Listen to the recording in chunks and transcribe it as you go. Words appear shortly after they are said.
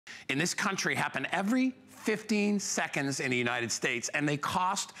in this country happen every 15 seconds in the United States, and they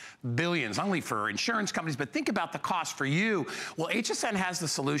cost billions, not only for insurance companies, but think about the cost for you. Well, HSN has the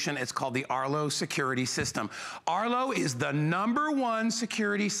solution. It's called the Arlo security system. Arlo is the #1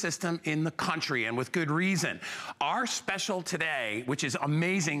 security system in the country, and with good reason. Our special today, which is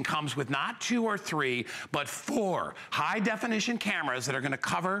amazing, comes with not 2 or 3, but 4 high-definition cameras that are gonna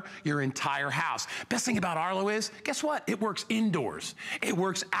cover your entire house. Best thing about Arlo is, guess what? It works indoors. It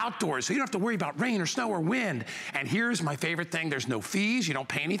works outdoors, so you don't have to worry about rain or snow or wind. And here's my favorite thing. There's no fees. You don't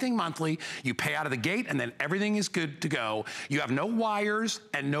pay anything monthly. You pay out of the gate, and then everything is good to go. You have no wires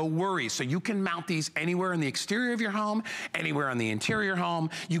and no worries. So you can mount these anywhere in the exterior of your home, anywhere on the interior home.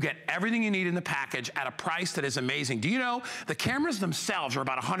 You get everything you need in the package at a price that is amazing. Do you know the cameras themselves are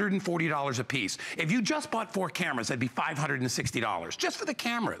about $140 a piece? If you just bought 4 cameras, that'd be $560 just for the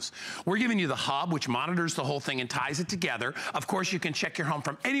cameras. We're giving you the hub, which monitors the whole thing and ties it together. Of course, you can check your home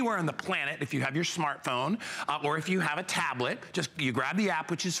from anywhere on the planet if you have your smartphone. Or if you have a tablet, just you grab the app,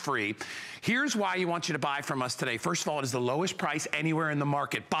 which is free. Here's why you want you to buy from us today. First of all, it is the lowest price anywhere in the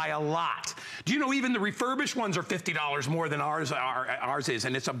market by a lot. Do you know even the refurbished ones are $50 more than ours is,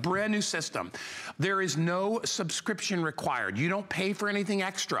 and it's a brand new system. There is no subscription required. You don't pay for anything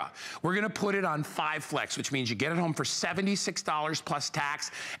extra. We're gonna put it on 5 Flex, which means you get it home for $76 plus tax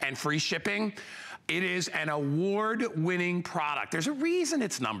and free shipping. It is an award-winning product. There's a reason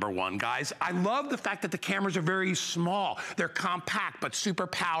it's #1, guys. I love the fact that the cameras are very small. They're compact, but super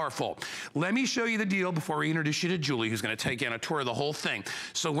powerful. Let me show you the deal before we introduce you to Julie, who's gonna take you on a tour of the whole thing.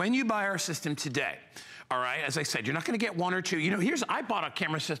 So when you buy our system today, all right, as I said, you're not gonna get 1 or 2. You know, I bought a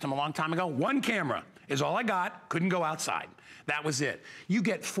camera system a long time ago. 1 camera is all I got, couldn't go outside. That was it. You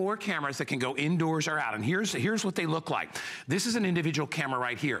get 4 cameras that can go indoors or out, and here's what they look like. This is an individual camera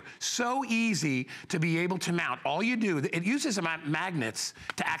right here. So easy to be able to mount. All you do, it uses magnets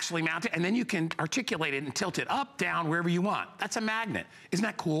to actually mount it, and then you can articulate it and tilt it up, down, wherever you want. That's a magnet. Isn't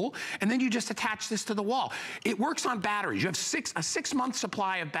that cool? And then you just attach this to the wall. It works on batteries. You have a 6-month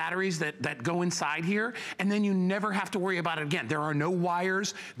supply of batteries that go inside here, and then you never have to worry about it again. There are no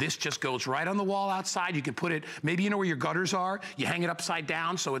wires. This just goes right on the wall outside. You can put it, maybe you know where your gutters are. You hang it upside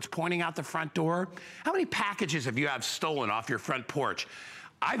down so it's pointing out the front door. How many packages have you stolen off your front porch?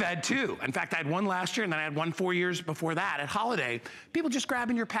 I've had 2. In fact, I had 1 last year, and then I had 1 4 years before that. At holiday, people just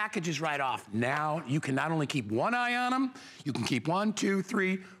grabbing your packages right off. Now, you can not only keep 1 eye on them, you can keep 1, 2,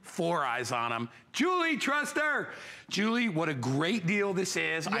 3, 4 eyes on them. Julie, trust her. Julie, what a great deal this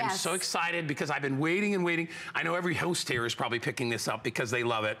is. Yes. I'm so excited because I've been waiting and waiting. I know every host here is probably picking this up because they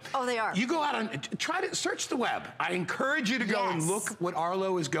love it. Oh, they are. You go out and try to search the web. I encourage you to go and look what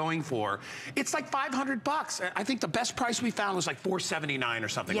Arlo is going for. It's like $500. I think the best price we found was like $479 or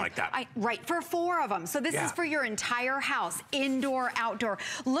something like that. Right, for 4 of them. So this is for your entire house, indoor, outdoor.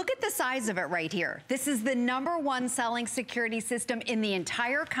 Look at the size of it right here. This is the #1 selling security system in the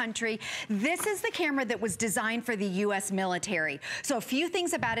entire country. This is the camera that was designed for the US military. So a few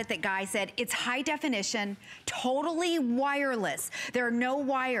things about it that Guy said. It's high definition, totally wireless. There are no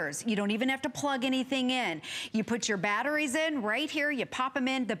wires. You don't even have to plug anything in. You put your batteries in right here. You pop them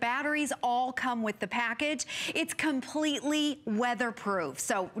in. The batteries all come with the package. It's completely weatherproof.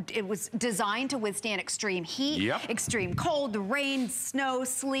 So it was designed to withstand extreme heat, extreme cold, rain, snow,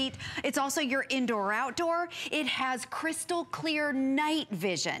 sleet. It's also your indoor, outdoor. It has crystal clear night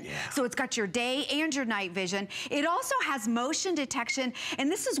vision. So it's got your day and your night vision. It also has motion detection,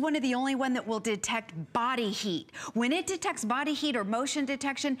 and this is one of the only one that will detect body heat. When it detects body heat or motion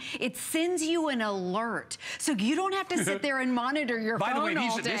detection, it sends you an alert. So you don't have to sit there and monitor your phone all day. By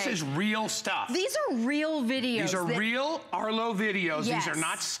the way, this is real stuff. These are real videos. These are real Arlo videos. These are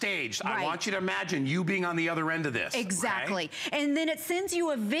not staged. I want you to imagine you being on the other end of this. Exactly. Okay? And then it sends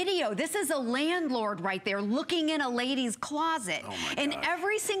you a video. This is a landlord right there looking in a lady's closet. Oh my and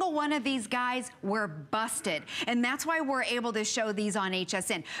every single one of these guys were busted. And that's why we're able to show these on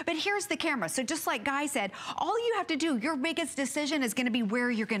HSN. But here's the camera. So just like Guy said, all you have to do, your biggest decision is gonna be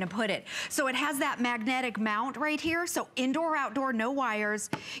where you're gonna put it. So it has that magnetic mount right here. So indoor, outdoor, no wires.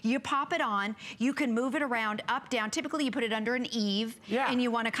 You pop it on. You can move it around, up, down. Typically you put it under an eave and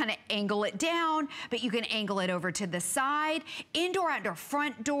you wanna kind of angle it down, but you can angle it over to the side. Indoor, outdoor,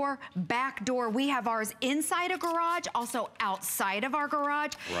 front door, back door. We have ours inside a garage, also outside of our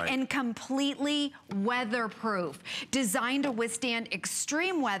garage, and completely weatherproof. Designed to withstand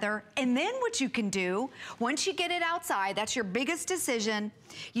extreme weather. And then what you can do, once you get it outside, that's your biggest decision,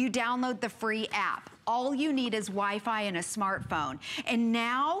 you download the free app. All you need is Wi-Fi and a smartphone. And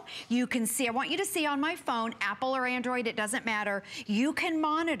now you can see, I want you to see on my phone, Apple or Android, it doesn't matter. You can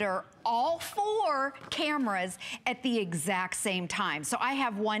monitor all 4 cameras at the exact same time. So I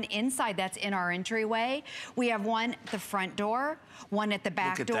have one inside that's in our entryway. We have one at the front door, one at the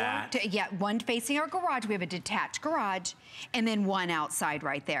back door. Yeah, one facing our garage. We have a detached garage, and then one outside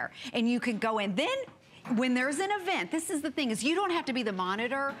right there. And you can go in. Then when there's an event, this is the thing, is you don't have to be the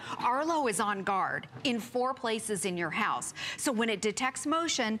monitor. Arlo is on guard in 4 places in your house. So when it detects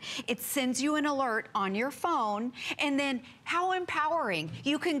motion, it sends you an alert on your phone, and then how empowering.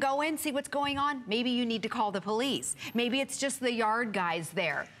 You can go in, see what's going on. Maybe you need to call the police. Maybe it's just the yard guys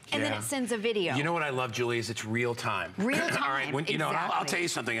there. And then it sends a video. You know what I love, Julie, is it's real time. Real time, All right, exactly. You know, I'll tell you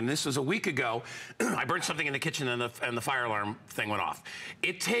something, and this was a week ago. I burned something in the kitchen and the fire alarm thing went off.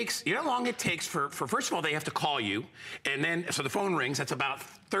 It takes, you know how long it takes for first of all, they have to call you, and then, so the phone rings, that's about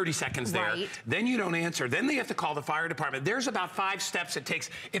 30 seconds there. Right. Then you don't answer. Then they have to call the fire department. There's about 5 steps it takes.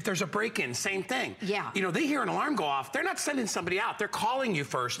 If there's a break-in, same thing. Yeah. You know, they hear an alarm go off. They're not sending somebody out. They're calling you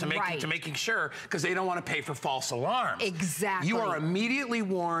first to making sure, because they don't want to pay for false alarms. Exactly. You are immediately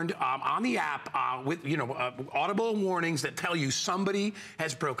warned on the app with, you know, audible warnings that tell you somebody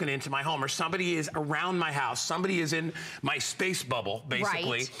has broken into my home, or somebody is around my house. Somebody is in my space bubble,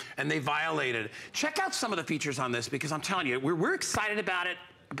 basically, and they violated. Check out some of the features on this, because I'm telling you, we're excited about it.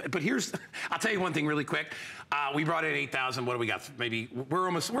 But here's, I'll tell you one thing really quick. We brought in 8,000. What do we got? Maybe we're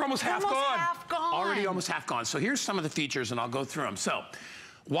almost half gone. Already almost half gone. So here's some of the features, and I'll go through them. So,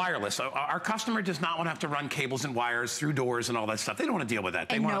 wireless. So our customer does not want to have to run cables and wires through doors and all that stuff. They don't want to deal with that.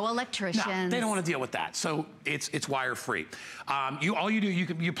 They no electricians. No, they don't want to deal with that. So it's wire free. All you do,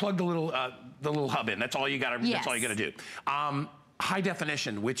 you plug the little hub in. That's all you got to. Yes. That's all you got to do. High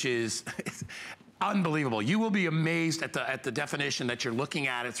definition, which is unbelievable. You will be amazed at the definition that you're looking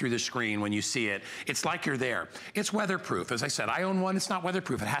at it through the screen when you see it. It's like you're there. It's weatherproof. As I said, I own one. It's not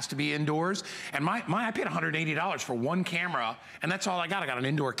weatherproof. It has to be indoors. And I paid $180 for one camera, and that's all I got. I got an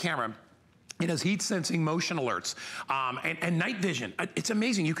indoor camera. It has heat sensing motion alerts and night vision. It's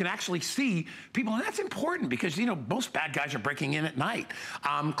amazing. You can actually see people, and that's important because, you know, most bad guys are breaking in at night.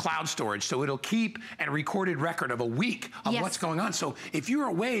 Cloud storage, so it'll keep a recorded record of a week of what's going on. So if you're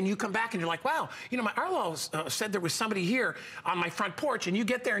away and you come back and you're like, wow, you know, my Arlo said there was somebody here on my front porch, and you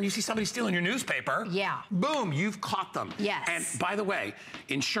get there and you see somebody stealing your newspaper. Yeah. Boom, you've caught them. Yes. And by the way,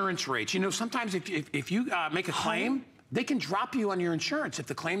 insurance rates. You know, sometimes if you make a claim, they can drop you on your insurance if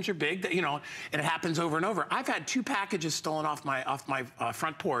the claims are big, you know, and it happens over and over. I've had 2 packages stolen off my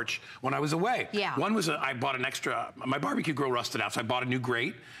front porch when I was away. Yeah. One was I bought an extra, my barbecue grill rusted out, so I bought a new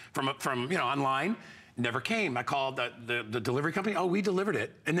grate from you know, online. Never came. I called the delivery company. Oh, we delivered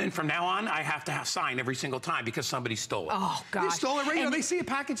it. And then from now on, I have to sign every single time because somebody stole it. Oh, gosh. They stole it, right? You know, they see a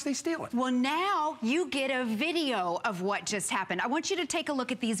package, they steal it. Well, now you get a video of what just happened. I want you to take a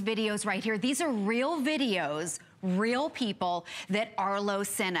look at these videos right here. These are real videos, real people that Arlo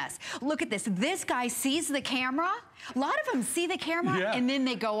sent us. Look at this. This guy sees the camera. A lot of them see the camera and then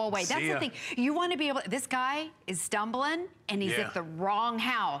they go away. That's the thing. You want to be able, this guy is stumbling and he's at the wrong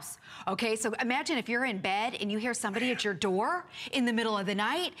house. Okay, so imagine if you're in bed and you hear somebody at your door in the middle of the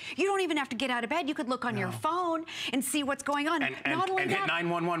night. You don't even have to get out of bed. You could look on your phone and see what's going on. And hit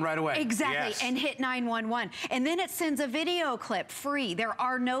 911 right away. Exactly, and hit 911. And then it sends a video clip free. There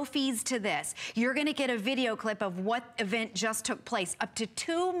are no fees to this. You're gonna get a video clip of what event just took place, up to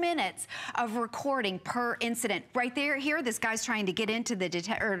 2 minutes of recording per incident. Right there, here, this guy's trying to get into the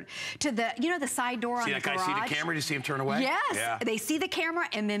you know, the side door on the garage. See that guy see the camera? Do you see him turn away? Yes. Yeah. They see the camera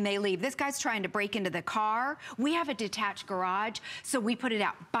and then they leave. This guy's trying to break into the car. We have a detached garage, so we put it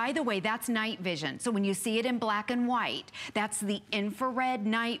out. By the way, that's night vision. So when you see it in black and white, that's the infrared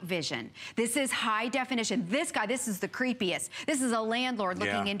night vision. This is high definition. This guy, this is the creepiest. This is a landlord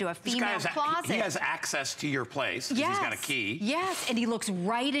looking into a female closet. He has access to your place because he's got a key. Yes, and he looks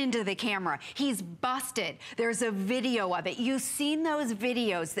right into the camera. He's busted. There's a video of it. You've seen those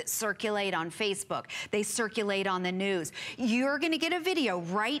videos that circulate on Facebook. They circulate on the news. You're gonna get a video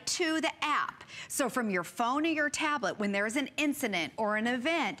right to the app. So from your phone or your tablet, when there's an incident or an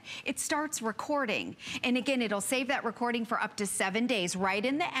event, it starts recording. And again, it'll save that recording for up to 7 days right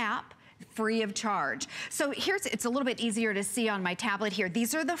in the app, free of charge. So here's, it's a little bit easier to see on my tablet here.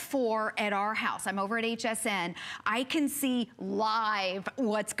 These are the 4 at our house. I'm over at HSN. I can see live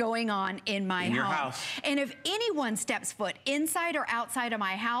what's going on in my home. Your house. And if anyone steps foot inside or outside of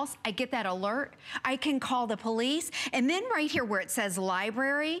my house, I get that alert. I can call the police. And then right here where it says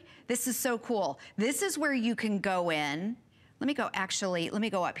library, this is so cool. This is where you can go in, let me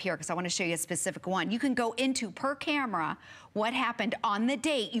go up here because I want to show you a specific one. You can go into per camera what happened on the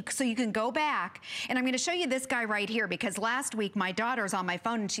date, so you can go back. And I'm going to show you this guy right here because last week my daughter's on my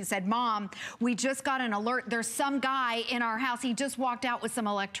phone and she said, Mom, we just got an alert. There's some guy in our house. He just walked out with some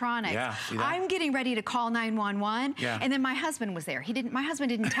electronics. Yeah, see that? I'm getting ready to call 911. Yeah. And then my husband was there. My husband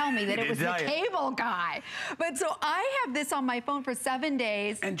didn't tell me that it was the cable guy. But so I have this on my phone for 7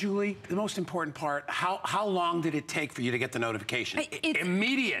 days. And Julie, the most important part, how long did it take for you to get the notification? It's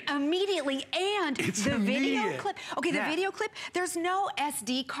immediate. Immediately. And it's the immediate. video clip. Okay, the video clip, there's no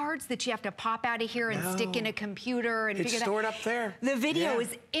SD cards that you have to pop out of here and stick in a computer and it's figure stored up there. The video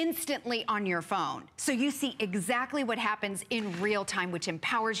is instantly on your phone. So you see exactly what happens in real time, which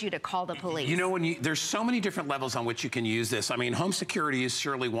empowers you to call the police. You know, there's so many different levels on which you can use this. I mean, home security is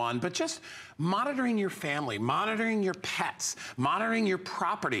surely one, but just monitoring your family, monitoring your pets, monitoring your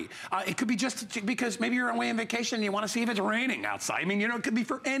property. It could be just because maybe you're away on vacation and you want to see if it's raining outside. I mean, you know, it could be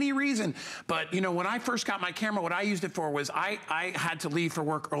for any reason. But, you know, when I first got my camera, what I used it for was I had to leave for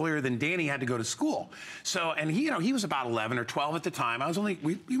work earlier than Danny had to go to school. So, and he, you know, he was about 11 or 12 at the time.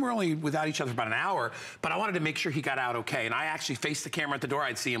 We were only without each other about an hour, but I wanted to make sure he got out okay. And I actually faced the camera at the door.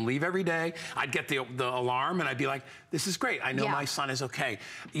 I'd see him leave every day. I'd get the alarm and I'd be like, this is great. I know my son is okay.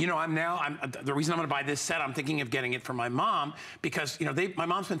 You know, the reason I'm gonna buy this set, I'm thinking of getting it for my mom because, you know, my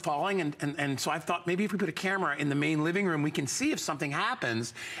mom's been falling and so I thought maybe if we put a camera in the main living room, we can see if something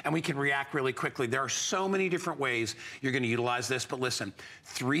happens and we can react really quickly. There are so many different ways you're gonna utilize this, but listen,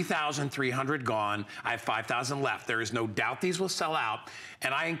 3,300 gone. I have 5,000 left. There is no doubt these will sell out.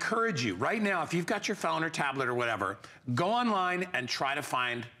 And I encourage you right now, if you've got your phone or tablet or whatever, go online and try to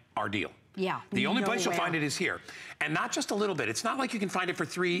find our deal. Yeah. The only place you'll find it is here. And not just a little bit. It's not like you can find it for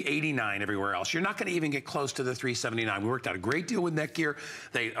 $389 everywhere else. You're not going to even get close to the $379. We worked out a great deal with Netgear.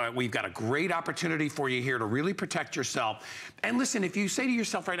 We've got a great opportunity for you here to really protect yourself. And listen, if you say to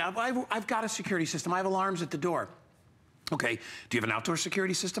yourself right now, I've got a security system. I have alarms at the door. Okay, do you have an outdoor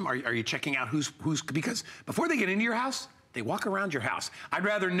security system? Are you checking out who's, because before they get into your house, they walk around your house. I'd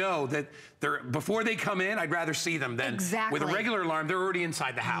rather know that before they come in, I'd rather see them than with a regular alarm, they're already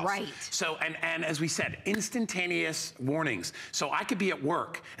inside the house. Right. So, and as we said, instantaneous warnings. So I could be at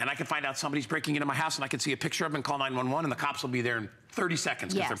work and I could find out somebody's breaking into my house and I could see a picture of them and call 911 and the cops will be there in 30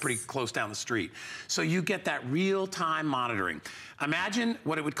 seconds because they're pretty close down the street. So you get that real-time monitoring. Imagine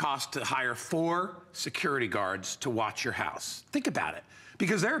what it would cost to hire 4 security guards to watch your house. Think about it.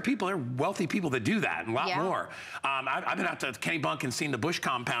 Because there are wealthy people that do that, and a lot more. I've been out to Kennebunk and seen the Bush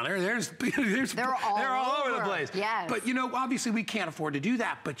compound. They're all over the place. Yes. But you know, obviously we can't afford to do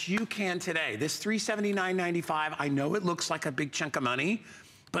that, but you can today. This $379.95, I know it looks like a big chunk of money,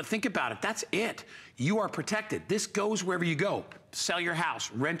 but think about it, that's it. You are protected. This goes wherever you go. Sell your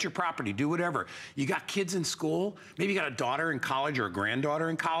house, rent your property, do whatever. You got kids in school, maybe you got a daughter in college or a granddaughter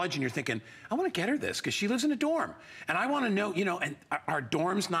in college and you're thinking, I wanna get her this because she lives in a dorm. And I wanna know, you know, and are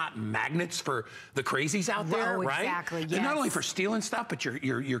dorms not magnets for the crazies out there, right? Exactly, yes. And not only for stealing stuff, but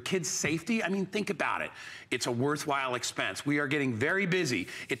your kids' safety. I mean, think about it. It's a worthwhile expense. We are getting very busy.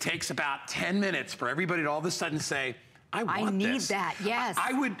 It takes about 10 minutes for everybody to all of a sudden say, I need that, yes.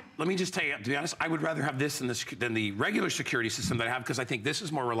 I would, let me just tell you, to be honest, I would rather have this than the regular security system that I have because I think this is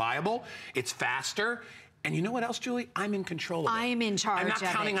more reliable, it's faster, and you know what else, Julie? I'm in control of it. I'm in charge of it. I'm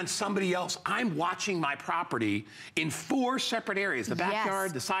not counting on somebody else. I'm watching my property in 4 separate areas, the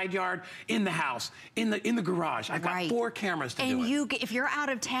backyard, the side yard, in the house, in the garage. I've got 4 cameras to do it. And if you're out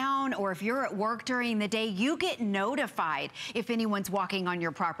of town or if you're at work during the day, you get notified if anyone's walking on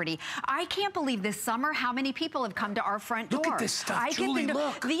your property. I can't believe this summer how many people have come to our front door. Look at this stuff, Julie,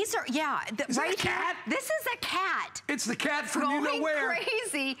 look. These are, is that a cat? This is a cat. It's the cat from you know where.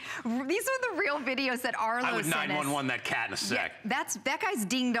 Crazy. These are the real videos that Arlo I would 911 that cat in a sec. Yeah, that guy's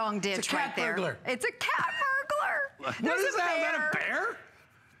ding dong ditch right there. Burglar. It's a cat burglar. What is that? Is that a bear?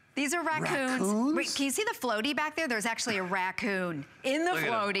 These are raccoons. Wait, can you see the floaty back there? There's actually a raccoon in the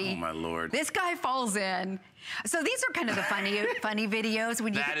floaty. Oh my Lord. This guy falls in. So these are kind of the funny videos.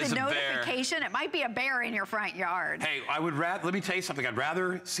 When you get the notification, it might be a bear in your front yard. Hey, let me tell you something. I'd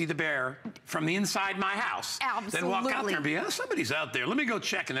rather see the bear from the inside my house than walk out there and be, oh, somebody's out there. Let me go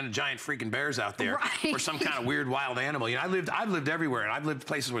check, and then a giant freaking bear's out there or some kind of weird wild animal. You know, I've lived everywhere, and I've lived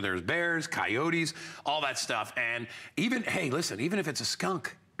places where there's bears, coyotes, all that stuff. And even, hey, listen, even if it's a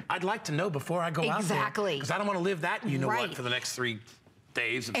skunk, I'd like to know before I go out there. Exactly. Because I don't want to live that, you know what, for the next 3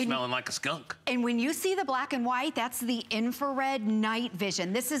 days of smelling like a skunk. And when you see the black and white, that's the infrared night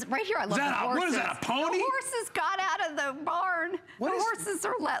vision. This is right here. I love the horses. What is that, a pony? The horses got out of the barn. The horses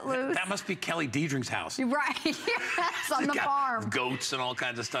are let loose. That must be Kelly Diedring's house. Right. Yes, on the farm. Goats and all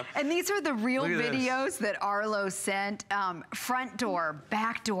kinds of stuff. And these are the real videos that Arlo sent. Front door,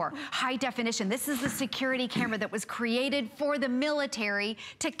 back door, high definition. This is the security camera that was created for the military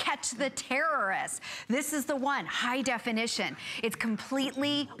to catch the terrorists. This is the one, high definition. It's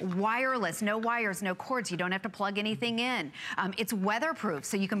completely wireless, no wires, no cords. You don't have to plug anything in. It's weatherproof,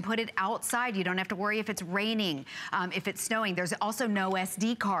 so you can put it outside. You don't have to worry if it's raining, if it's snowing. There's also no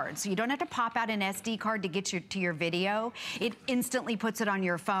SD card, so you don't have to pop out an SD card to get to your video. It instantly puts it on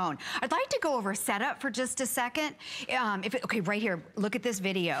your phone. I'd like to go over setup for just a second. Okay, right here, look at this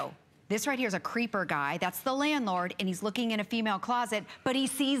video. This right here is a creeper guy. That's the landlord, and he's looking in a female closet, but he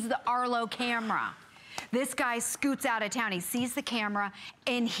sees the Arlo camera. This guy scoots out of town. He sees the camera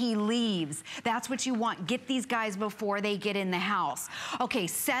and he leaves. That's what you want. Get these guys before they get in the house. Okay,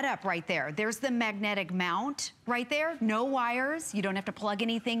 setup right there. There's the magnetic mount right there. No wires. You don't have to plug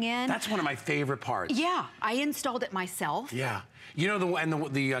anything in. That's one of my favorite parts. Yeah, I installed it myself. Yeah. You know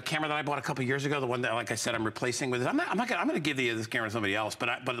the camera that I bought a couple years ago, the one that, like I said, I'm replacing with it. I'm gonna give this camera to somebody else.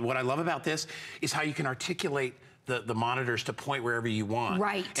 But what I love about this is how you can articulate the monitors to point wherever you want.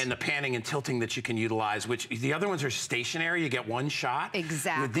 Right. And the panning and tilting that you can utilize, which the other ones are stationary. You get one shot.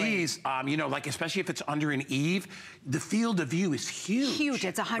 Exactly. With these, you know, like especially if it's under an eave, the field of view is huge. Huge.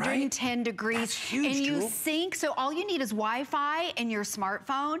 It's 110 degrees. That's huge, and you Jewel. sync, so all you need is Wi-Fi and your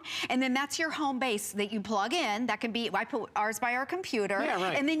smartphone, and then that's your home base that you plug in. That can be, I put ours by our computer. Yeah,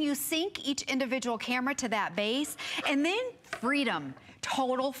 right. And then you sync each individual camera to that base, and then freedom.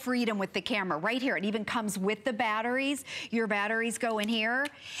 Total freedom with the camera right here. It even comes with the batteries. Your batteries go in here,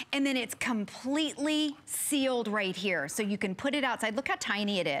 and then it's completely sealed right here, so you can put it outside. Look how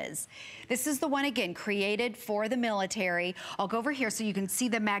tiny it is. This is the one, again, created for the military. I'll go over here so you can see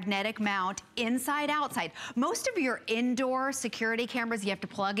the magnetic mount inside, outside. Most of your indoor security cameras you have to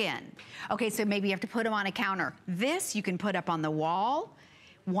plug in. Okay, so maybe you have to put them on a counter. This you can put up on the wall.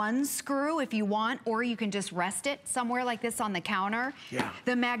 One screw if you want, or you can just rest it somewhere like this on the counter. Yeah.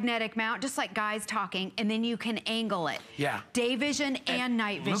 The magnetic mount, just like Guy's talking, and then you can angle it. Yeah. Day vision and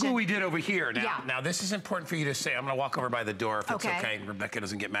night vision. Look what we did over here. Now, Yeah. now this is important for you to say. I'm going to walk over by the door if it's okay. Rebecca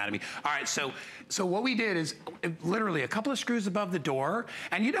doesn't get mad at me. All right, so what we did is literally a couple of screws above the door,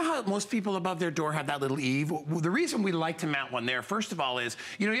 and you know how most people above their door have that little eave? Well, the reason we like to mount one there, first of all, is,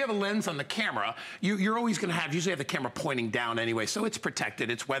 you know, you have a lens on the camera. You're always going to usually have the camera pointing down anyway, so it's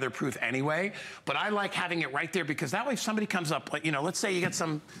protected. It's weatherproof anyway, but I like having it right there because that way if somebody comes up, like, you know, let's say you get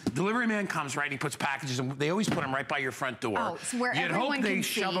some delivery man comes, right, he puts packages, and they always put them right by your front door. Oh, it's where You'd everyone hope they can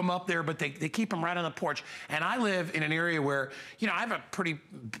shove see. them up there, but they keep them right on the porch. And I live in an area where, you know, I have a pretty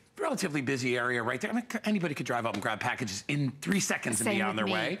relatively busy area right there. I mean, anybody could drive up and grab packages in 3 seconds and be on their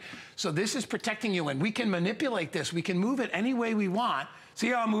way. So this is protecting you, and we can manipulate this. We can move it any way we want. See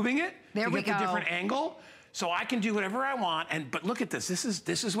how I'm moving it? There we to get go. the different angle. So I can do whatever I want, but look at this.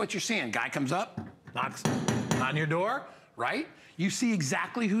 This is what you're seeing. Guy comes up, knocks on your door, right? You see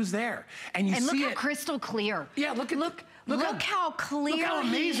exactly who's there, and you see it. And look how crystal clear. Yeah, look how clear. Look how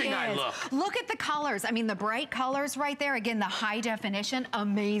amazing he is. I look. Look at the colors. I mean, the bright colors right there. Again, the high definition,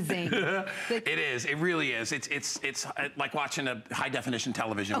 amazing. It is. It really is. It's like watching a high definition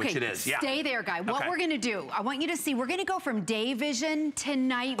television, which it is. Yeah. Stay there, Guy. What we're gonna do? I want you to see. We're gonna go from day vision to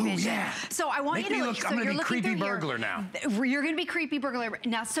night vision. Yeah. So I want you to look. I'm gonna be creepy burglar now. You're gonna be creepy burglar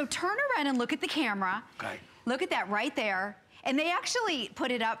now. So turn around and look at the camera. Okay. Look at that right there. And they actually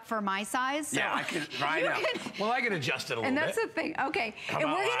put it up for my size. So yeah, I can. Right now. Well, I can adjust it a little bit. And that's the thing. Okay. And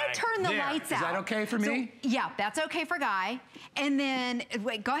we're gonna turn the lights out. Is that okay for me? Yeah, that's okay for Guy. And then,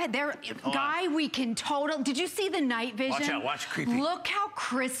 wait, go ahead. There, Guy, we can did you see the night vision? Watch out, watch creepy. Look how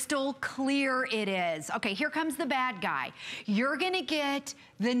crystal clear it is. Okay, here comes the bad guy. You're gonna get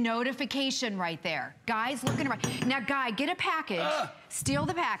the notification right there. Guy's looking around. Now, Guy, get a package. Steal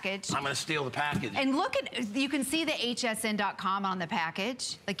the package. I'm gonna steal the package. And look at, you can see the hsn.com on the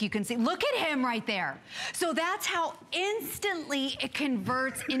package. Like you can see, look at him right there. So that's how instantly it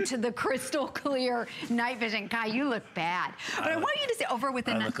converts into the crystal clear night vision. Guy, you look bad. But I want you to see over with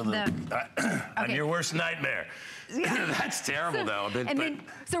I'm your worst nightmare. That's terrible, though.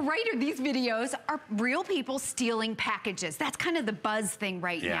 So right here, these videos are real people stealing packages. That's kind of the buzz thing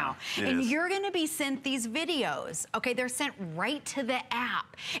right now. And you're going to be sent these videos. Okay, they're sent right to the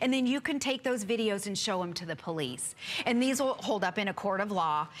app. And then you can take those videos and show them to the police. And these will hold up in a court of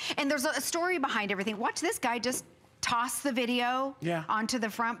law. And there's a story behind everything. Watch this guy just toss the video onto the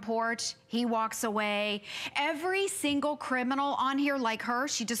front porch. He walks away. Every single criminal on here, like her,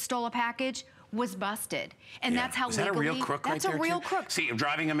 she just stole a package, was busted. And that's how legally. Is that a real crook right there? That's a real crook. See,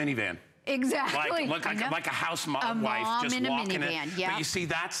 driving a minivan. Exactly. Like a house wife just in a walking minivan. it. But you see,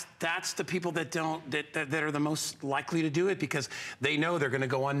 that's the people that are the most likely to do it, because they know they're going to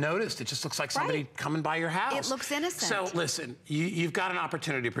go unnoticed. It just looks like somebody coming by your house. It looks innocent. So listen, you've got an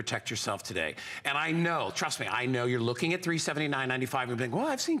opportunity to protect yourself today. And I know, trust me, I know you're looking at $379.95 and being, well,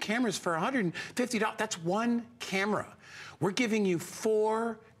 I've seen cameras for $150. That's one camera. We're giving you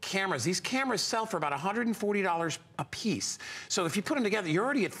 4 cameras. These cameras sell for about $140 a piece. So if you put them together, you're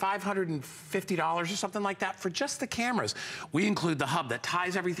already at $550 or something like that for just the cameras. We include the hub that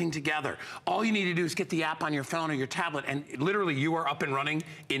ties everything together. All you need to do is get the app on your phone or your tablet, and literally you are up and running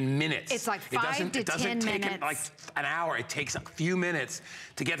in minutes. It's like 5 to 10 minutes. It doesn't take like an hour. It takes a few minutes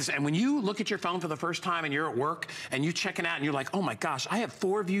to get this. And when you look at your phone for the first time and you're at work and you check it out and you're like, oh my gosh, I have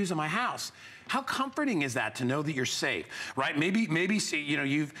 4 views of my house. How comforting is that to know that you're safe, right? Maybe, you know,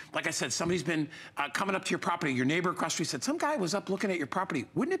 you've, like I said, somebody's been coming up to your property. Your neighbor across the street said, some guy was up looking at your property.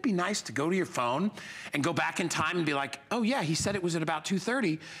 Wouldn't it be nice to go to your phone and go back in time and be like, oh yeah, he said it was at about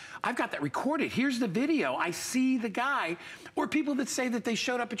 2:30. I've got that recorded. Here's the video. I see the guy. Or people that say that they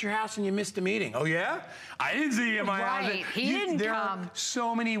showed up at your house and you missed a meeting. Oh yeah? I didn't see him. Right, he didn't come. There are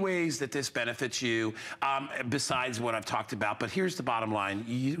so many ways that this benefits you, besides what I've talked about. But here's the bottom line.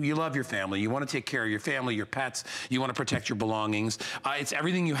 You love your family. You want to take care of your family, your pets. You want to protect your belongings. It's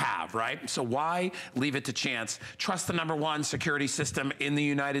everything you have, right? So why leave it to chance? Trust the #1 security system in the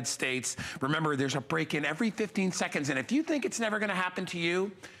United States. Remember, there's a break-in every 15 seconds. And if you think it's never going to happen to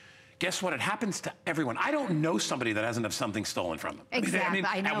you, guess what? It happens to everyone. I don't know somebody that hasn't had something stolen from them. Exactly.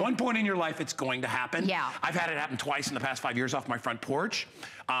 I mean, at one point in your life, it's going to happen. Yeah. I've had it happen twice in the past 5 years off my front porch.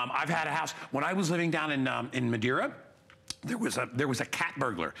 I've had a house when I was living down in Madeira. There was a cat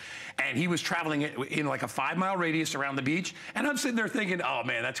burglar, and he was traveling in like a 5-mile radius around the beach. And I'm sitting there thinking, oh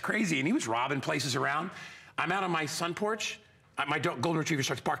man, that's crazy. And he was robbing places around. I'm out on my sun porch. My golden retriever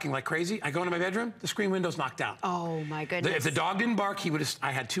starts barking like crazy. I go into my bedroom, the screen window's knocked out. Oh my goodness. If the dog didn't bark, he would have,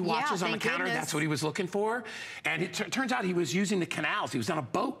 I had 2 watches on the counter. Goodness. That's what he was looking for. And it turns out he was using the canals. He was on a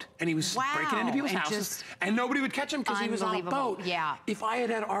boat, and he was breaking into people's houses. And nobody would catch him because he was on a boat. Yeah. If I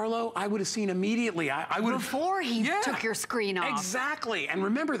had Arlo, I would have seen immediately. I would have. Before he took your screen off. Exactly. And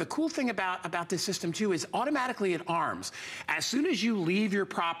remember, the cool thing about this system too is automatically it arms. As soon as you leave your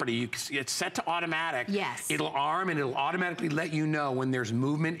property, it's set to automatic. Yes. It'll arm, and it'll automatically let you know when there's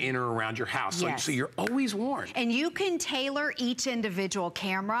movement in or around your house. Yes. So you're always warned. And you can tailor each individual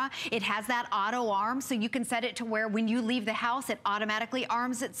camera. It has that auto arm, so you can set it to where when you leave the house, it automatically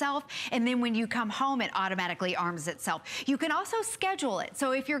arms itself. And then when you come home, it automatically arms itself. You can also schedule it.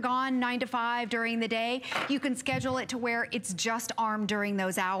 So if you're gone 9 to 5 during the day, you can schedule it to where it's just armed during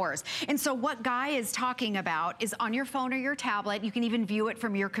those hours. And so what Guy is talking about is on your phone or your tablet, you can even view it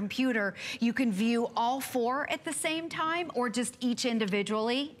from your computer. You can view all 4 at the same time or just each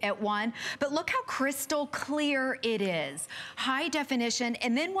individually at one. But look how crystal clear it is. High definition.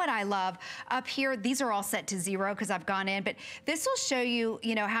 And then what I love up here, these are all set to 0 because I've gone in, but this will show you,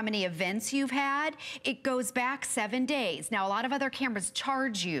 how many events you've had. It goes back 7 days. Now, a lot of other cameras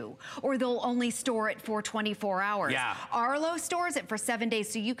charge you, or they'll only store it for 24 hours. Yeah. Arlo stores it for 7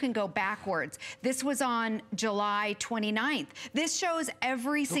 days, so you can go backwards. This was on July 29th. This shows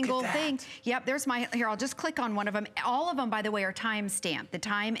every single thing. Yep, there's here, I'll just click on one of them. All of them, by the way, are time stamped, the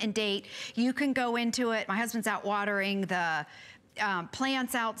time and date. You can go into it. My husband's out watering the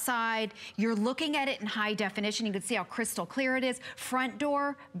plants outside. You're looking at it in high definition. You can see how crystal clear it is. Front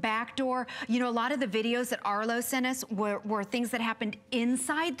door, back door. A lot of the videos that Arlo sent us were things that happened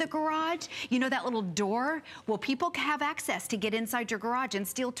inside the garage. That little door? Well, people have access to get inside your garage and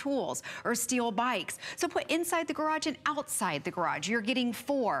steal tools or steal bikes. So put inside the garage and outside the garage. You're getting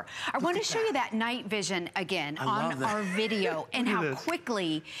 4. I want to show you that night vision again on our video and how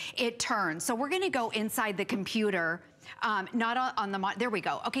quickly it turns. So we're going to go inside the computer. Not on the, there we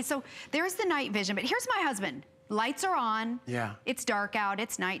go. Okay, so there's the night vision, but here's my husband. Lights are on. Yeah. It's dark out,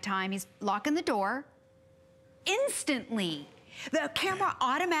 it's nighttime. He's locking the door. Instantly, the camera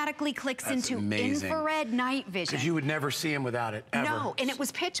automatically clicks into infrared night vision. Because you would never see him without it, ever. No, and it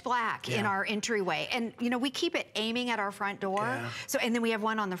was pitch black in our entryway. And, we keep it aiming at our front door. Yeah. So, and then we have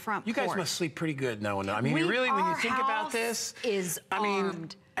one on the front porch. You guys must sleep pretty good knowing that. I mean, really, when you think about this, is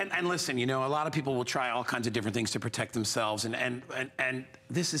armed. And listen, you know, a lot of people will try all kinds of different things to protect themselves, and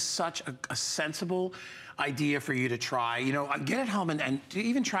this is such a sensible idea for you to try. You know, get it home and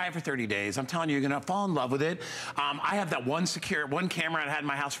even try it for 30 days. I'm telling you, you're gonna fall in love with it. I have that one camera I had in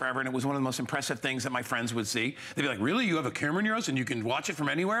my house forever, and it was one of the most impressive things that my friends would see. They'd be like, really? You have a camera in your house and you can watch it from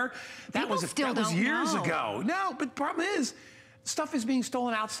anywhere? That was years ago. No, but the problem is, stuff is being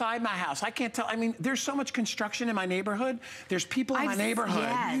stolen outside my house. I can't tell. I mean, there's so much construction in my neighborhood. There's people in my neighborhood.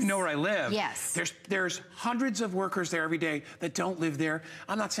 Yes. You know where I live. Yes. There's hundreds of workers there every day that don't live there.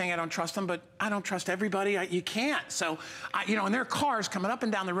 I'm not saying I don't trust them, but I don't trust everybody. You can't. So, you know, and there are cars coming up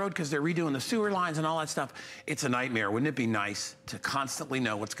and down the road because they're redoing the sewer lines and all that stuff. It's a nightmare. Wouldn't it be nice to constantly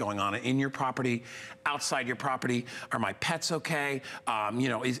know what's going on in your property, outside your property? Are my pets okay? You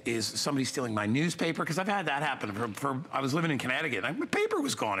know, is somebody stealing my newspaper? Because I've had that happen. I was living in Connecticut. My paper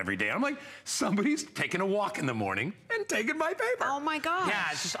was gone every day. I'm like, somebody's taking a walk in the morning and taking my paper. Oh my gosh. Yeah,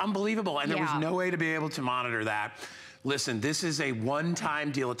 it's just unbelievable. And there was no way to be able to monitor that. Listen, this is a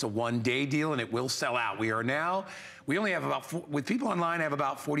one-time deal. It's a one-day deal, and it will sell out. We only have about, with people online, I have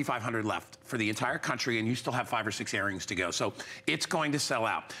about 4,500 left for the entire country, and you still have 5 or 6 airings to go. So it's going to sell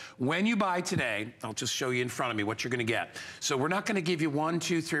out. When you buy today, I'll just show you in front of me what you're gonna get. So we're not gonna give you 1,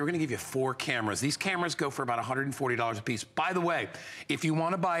 2, 3, we're gonna give you 4 cameras. These cameras go for about $140 a piece. By the way, if you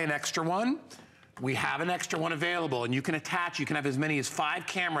wanna buy an extra one, we have an extra one available, and you can have as many as 5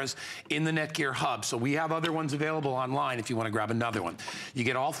 cameras in the Netgear hub. So we have other ones available online if you want to grab another one. You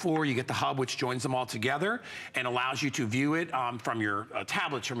get all 4, you get the hub, which joins them all together and allows you to view it from your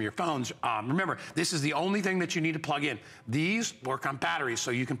tablets, from your phones. Remember, this is the only thing that you need to plug in. These work on batteries,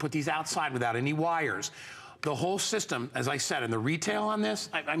 so you can put these outside without any wires. The whole system, as I said, and the retail on this,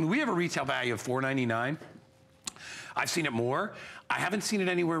 I mean, we have a retail value of $499. I've seen it more. I haven't seen it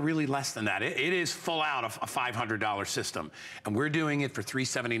anywhere really less than that. It is full out of a $500 system, and we're doing it for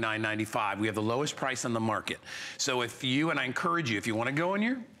 $379.95. We have the lowest price on the market. So if you, and I encourage you, if you want to go on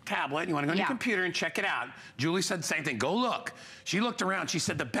your tablet, you want to go on your computer and check it out. Julie said the same thing. Go look. She looked around. She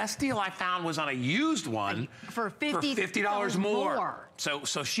said the best deal I found was on a used one for $50 more.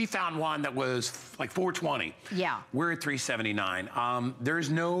 So she found one that was like $420. Yeah. We're at $379. There's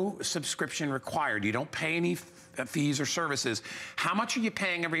no subscription required. You don't pay any fees or services. How much are you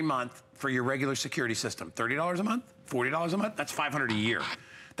paying every month for your regular security system? $30 a month? $40 a month? That's $500 a year.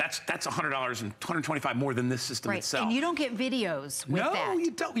 That's $100 and $125 more than this system itself. And you don't get videos with that. No,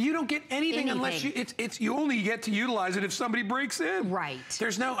 you don't. You don't get anything unless you only get to utilize it if somebody breaks in. Right.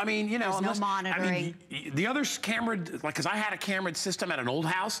 There's no, I mean, you know, there's no monitoring. I mean, the other camera, like, because I had a camera system at an old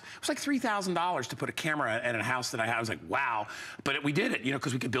house, it was like $3,000 to put a camera in a house that I had. I was like, wow. But we did it, you know,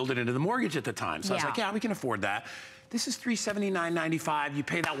 because we could build it into the mortgage at the time. So I was like, yeah, we can afford that. This is $379.95. You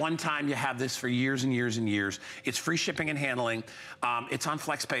pay that one time, you have this for years and years and years. It's free shipping and handling. It's on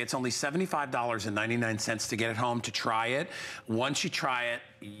FlexPay. It's only $75.99 to get it home to try it. Once you try it,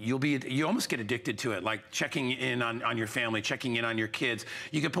 you almost get addicted to it, like checking in on your family, checking in on your kids.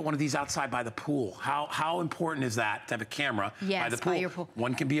 You can put one of these outside by the pool. How important is that to have a camera by the pool? By your pool?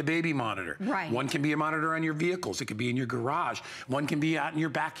 One can be a baby monitor. Right. One can be a monitor on your vehicles. It could be in your garage. One can be out in your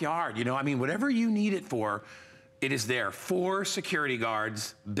backyard. You know, I mean, whatever you need it for, it is there. 4 security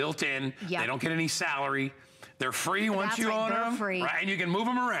guards built in. Yep. They don't get any salary. They're free once you own them, right? And you can move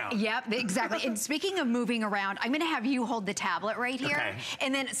them around. Yep, exactly. And speaking of moving around, I'm gonna have you hold the tablet right here. Okay.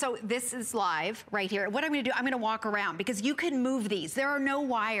 And then, so this is live right here. What I'm gonna do, I'm gonna walk around because you can move these. There are no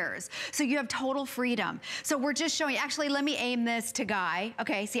wires. So you have total freedom. So we're just showing, actually, let me aim this to Guy.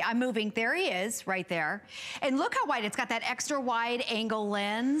 Okay, see, I'm moving. There he is, right there. And look how wide, it's got that extra wide angle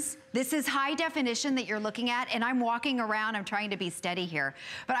lens. This is high definition that you're looking at, and I'm walking around. I'm trying to be steady here,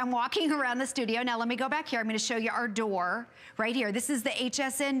 but I'm walking around the studio. Now let me go back here. I'm gonna show you our door right here. This is the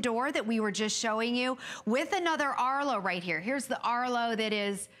HSN door that we were just showing you with another Arlo right here. Here's the Arlo that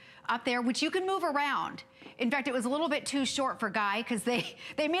is up there, which you can move around. In fact, it was a little bit too short for Guy because they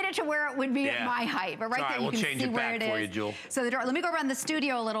made it to where it would be at my height. But right there, you can see where it is. We'll change it back for you, Jewel. So the door, let me go around the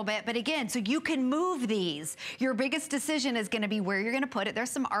studio a little bit. But again, so you can move these. Your biggest decision is going to be where you're going to put it. There's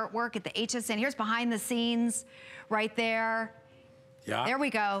some artwork at the HSN. Here's behind the scenes right there. Yeah. There we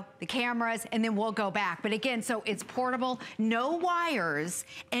go, the cameras, and then we'll go back. But again, so it's portable, no wires,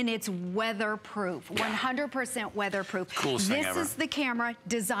 and it's weatherproof, 100% weatherproof. Coolest thing ever. This is the camera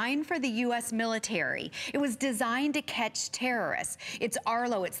designed for the U.S. military. It was designed to catch terrorists. It's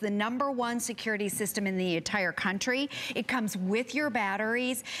Arlo, it's the #1 security system in the entire country. It comes with your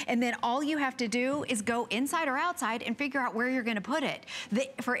batteries, and then all you have to do is go inside or outside and figure out where you're gonna put it.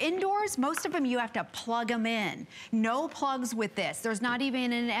 For indoors, most of them you have to plug them in. No plugs with this. There's not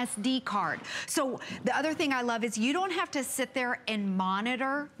even an SD card. So the other thing I love is you don't have to sit there and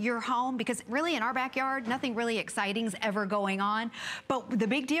monitor your home, because really in our backyard, nothing really exciting's ever going on. But the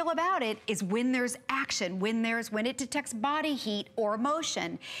big deal about it is when there's action, when it detects body heat or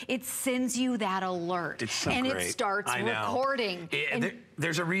motion, it sends you that alert. It's so and great. It starts recording.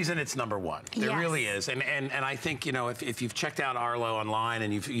 There's a reason it's #1. There really is. And I think, you know, if you've checked out Arlo online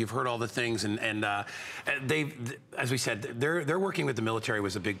and you've heard all the things, and they've, as we said, they're working with the military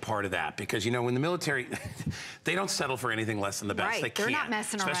was a big part of that, because, you know, when the military, they don't settle for anything less than the best. Right. They can't. They're not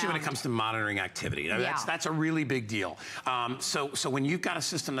messing around. Especially when it comes to monitoring activity. That's a really big deal. So when you've got a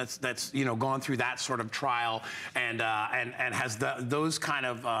system that's you know, gone through that sort of trial and has those kind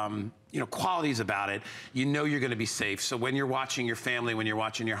of you know, qualities about it, you know you're going to be safe. So when you're watching your family, when you're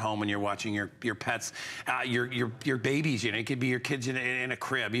watching your home, when you're watching your pets, your babies, you know, it could be your kids in a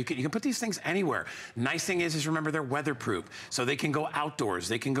crib. You can put these things anywhere. Nice thing is remember they're weatherproof, so they can go outdoors,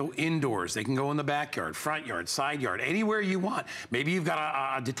 they can go indoors, they can go in the backyard, front yard, side yard, anywhere you want. Maybe you've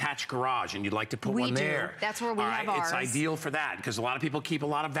got a detached garage and you'd like to put one there. That's where we have ours. It's ideal for that, because a lot of people keep a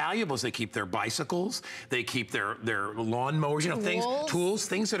lot of valuables. They keep their bicycles, they keep their lawn mowers, you know, tools,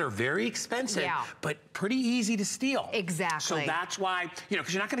 things that are very expensive, but pretty easy to steal. Exactly. So that's why, you know,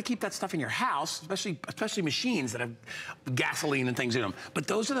 because you're not going to keep that stuff in your house, especially machines that have gasoline and things in them. But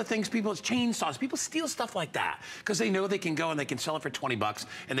those are the things chainsaws, people steal stuff like that because they know they can go and they can sell it for 20 bucks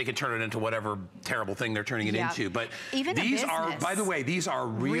and they can turn it into whatever terrible thing they're turning it into. But even these are, by the way, these are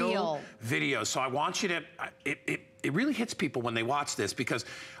real videos. So I want you to, it really hits people when they watch this, because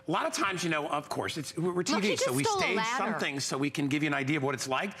a lot of times, you know, of course, we're TV, so we stage something so we can give you an idea of what it's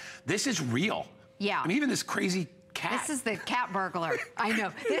like. This is real. Yeah. I mean, even this crazy cat. This is the cat burglar. I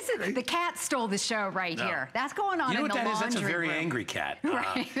know. This is the cat stole the show right here. That's going on in the laundry room. You know what that is? That's a very angry cat.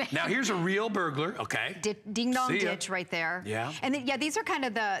 Right. Now here's a real burglar. Okay. Ding dong ditch right there. Yeah. And then, these are kind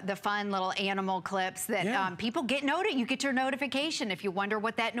of the fun little animal clips that people get noted. You get your notification if you wonder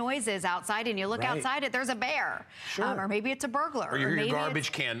what that noise is outside, and you look outside there's a bear. Sure. Or maybe it's a burglar. Or you hear your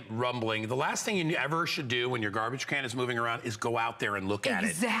garbage can rumbling. The last thing you ever should do when your garbage can is moving around is go out there and look at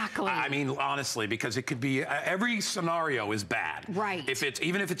it. Exactly. I mean, honestly, because it could be every scenario is bad. Right.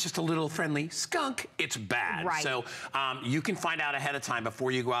 Even if it's just a little friendly skunk, it's bad. Right. So you can find out ahead of time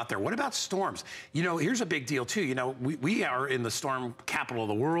before you go out there. What about storms? You know, here's a big deal too. You know, we are in the storm capital of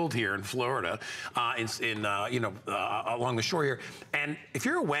the world here in Florida, along the shore here. And if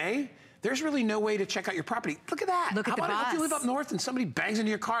you're away, there's really no way to check out your property. Look at that. Look at the bus. If you live up north and somebody bangs into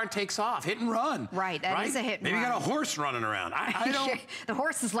your car and takes off, hit and run. Right, that is a hit and run. Maybe you got a horse running around. I don't. The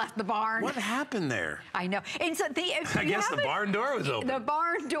horse has left the barn. What happened there? I know. And so I guess the barn door was open. The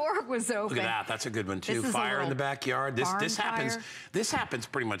barn door was open. Look at that. That's a good one too. Fire in the backyard. This happens. This happens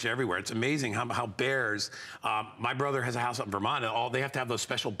pretty much everywhere. It's amazing how bears. My brother has a house up in Vermont. And they have to have those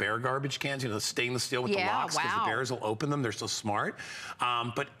special bear garbage cans. You know, the stainless steel with the locks, because the bears will open them. They're so smart.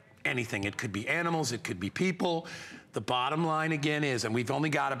 But anything. It could be animals, it could be people. The bottom line again is, and we've only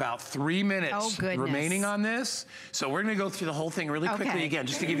got about 3 minutes remaining on this, so we're gonna go through the whole thing really quickly again,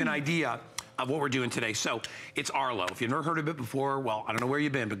 just to give you an idea of what we're doing today. So it's Arlo. If you've never heard of it before, well, I don't know where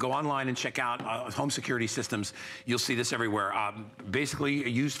you've been, but go online and check out home security systems. You'll see this everywhere. Basically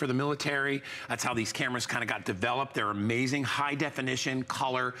used for the military. That's how these cameras kind of got developed. They're amazing. High definition,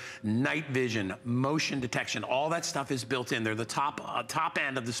 color, night vision, motion detection. All that stuff is built in. They're the top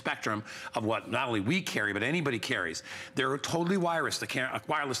end of the spectrum of what not only we carry, but anybody carries. They're totally wireless, the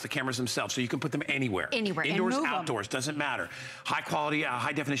cameras themselves, so you can put them anywhere. Anywhere. Indoors, outdoors, doesn't matter. High quality,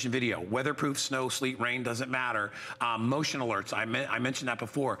 high definition video. Weatherproof, snow, sleet, rain, doesn't matter. Motion alerts, I mentioned that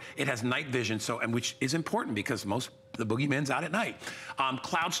before. It has night vision, and which is important because the boogeyman's out at night.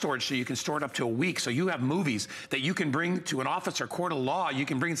 Cloud storage, so you can store it up to a week. So you have movies that you can bring to an office or court of law. You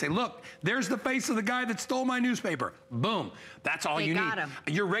can bring and say, look, there's the face of the guy that stole my newspaper. Boom. That's all you need.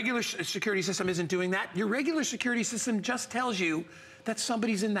 Your regular security system isn't doing that. Your regular security system just tells you that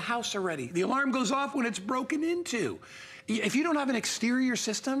somebody's in the house already. The alarm goes off when it's broken into. If you don't have an exterior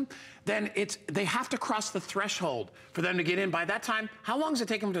system, then they have to cross the threshold for them to get in. By that time, how long does it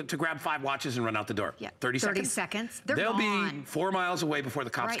take them to grab 5 watches and run out the door? Yeah, 30 seconds? 30 seconds. They'll be 4 miles away before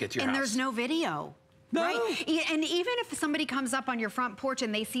the cops get to your house. And there's no video. No. Right? And even if somebody comes up on your front porch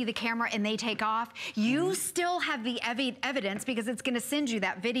and they see the camera and they take off, you still have the evidence, because it's going to send you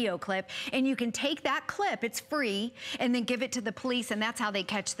that video clip, and you can take that clip, it's free, and then give it to the police, and that's how they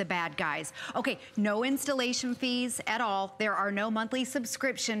catch the bad guys. Okay, no installation fees at all. There are no monthly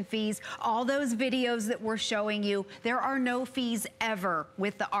subscription fees. All those videos that we're showing you, there are no fees ever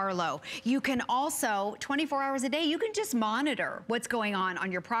with the Arlo. You can also, 24 hours a day, you can just monitor what's going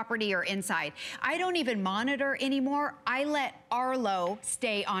on your property or inside. I don't even monitor anymore. I let Arlo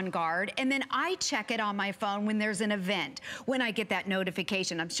stay on guard, and then I check it on my phone when there's an event, when I get that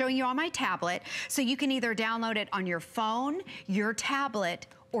notification. I'm showing you on my tablet, so you can either download it on your phone, your tablet,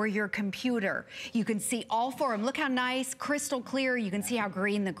 or your computer. You can see all four of them. Look how nice, crystal clear. You can see how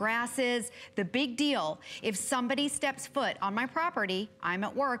green the grass is. The big deal, if somebody steps foot on my property, I'm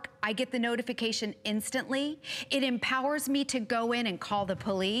at work, I get the notification instantly. It empowers me to go in and call the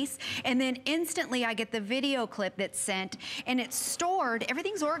police. And then instantly I get the video clip that's sent, and it's stored,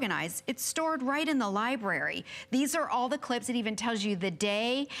 everything's organized. It's stored right in the library. These are all the clips. It even tells you the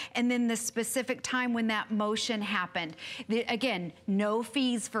day and then the specific time when that motion happened. Again, no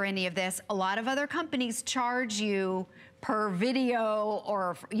fees for any of this. A lot of other companies charge you per video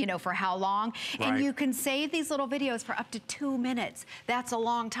or, you know, for how long. Right. And you can save these little videos for up to 2 minutes. That's a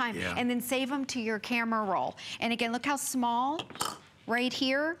long time. Yeah. And then save them to your camera roll. And again, look how small right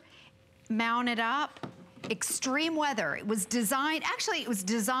here, mount it up. Extreme weather. It was designed, actually it was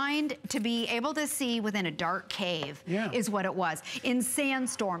designed to be able to see within a dark cave, is what it was. In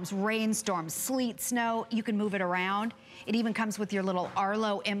sandstorms, rainstorms, sleet, snow, you can move it around. It even comes with your little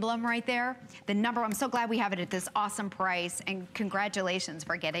Arlo emblem right there. The number, I'm so glad we have it at this awesome price, and congratulations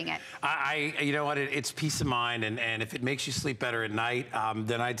for getting it. You know what, it's peace of mind, and if it makes you sleep better at night,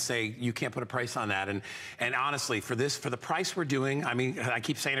 then I'd say you can't put a price on that. And honestly, for the price we're doing, I mean, I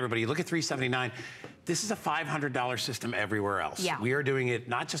keep saying to everybody, look at $379. This is a $500 system everywhere else. Yeah. We are doing it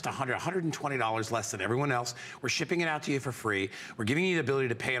not just $120 less than everyone else. We're shipping it out to you for free. We're giving you the ability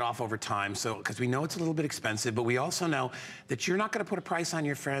to pay it off over time, so because we know it's a little bit expensive, but we also know that you're not going to put a price on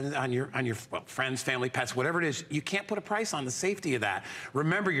your friends, well, friends, family, pets, whatever it is. You can't put a price on the safety of that.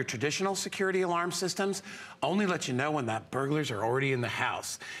 Remember, your traditional security alarm systems only let you know when that burglars are already in the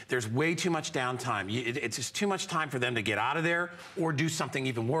house. There's way too much downtime. It's just too much time for them to get out of there or do something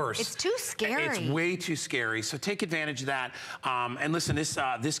even worse. It's too scary. It's way too scary, so take advantage of that. And listen,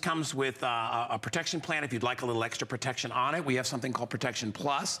 this comes with a protection plan if you'd like a little extra protection on it. We have something called Protection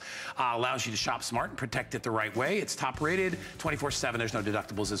Plus. Allows you to shop smart and protect it the right way. It's top rated, 24/7. There's no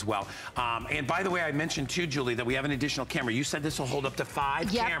deductibles as well. And by the way, I mentioned too, Julie, that we have an additional camera. You said this will hold up to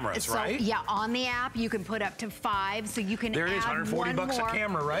 5 cameras, right? Yeah, on the app, you can put up to 5, so you can there it is, 140 bucks a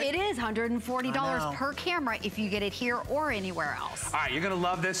camera, right? It is $140 per camera if you get it here or anywhere else. All right, you're gonna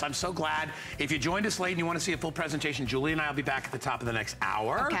love this. I'm so glad. If you joined us late and you want to see a full presentation, Julie and I will be back at the top of the next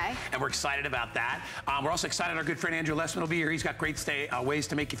hour. Okay. And we're excited about that. We're also excited our good friend Andrew Lessman will be here. He's got great ways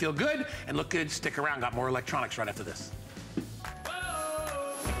to make you feel good and look good. Stick around. Got more electronics right after this.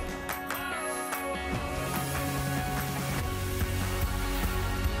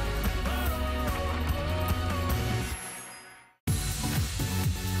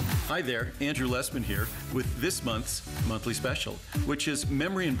 Hi there, Andrew Lessman here with this month's monthly special, which is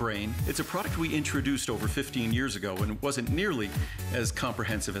Memory and Brain. It's a product we introduced over 15 years ago and it wasn't nearly as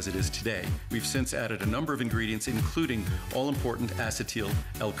comprehensive as it is today. We've since added a number of ingredients, including all-important acetyl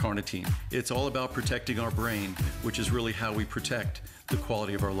L-carnitine. It's all about protecting our brain, which is really how we protect the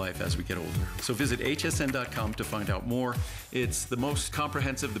quality of our life as we get older. So visit hsn.com to find out more. It's the most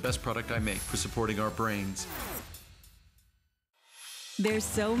comprehensive, the best product I make for supporting our brains. There's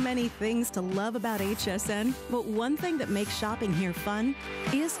so many things to love about HSN, but one thing that makes shopping here fun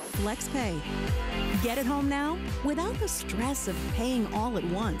is FlexPay. Get it home now without the stress of paying all at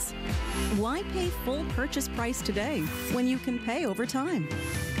once. Why pay full purchase price today when you can pay over time?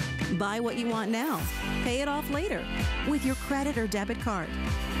 Buy what you want now, pay it off later with your credit or debit card.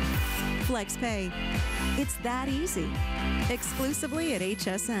 FlexPay. It's that easy. Exclusively at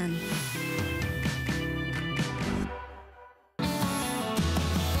HSN.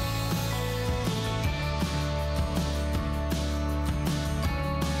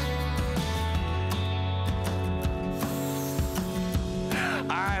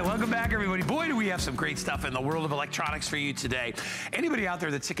 Everybody, boy, do we have some great stuff in the world of electronics for you today. Anybody out there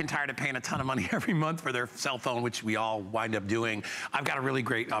that's sick and tired of paying a ton of money every month for their cell phone, which we all wind up doing, I've got a really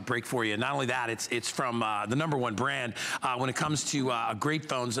great break for you. Not only that, it's from the #1 brand when it comes to great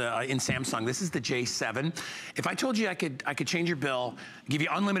phones in Samsung. This is the J7. If I told you I could change your bill, give you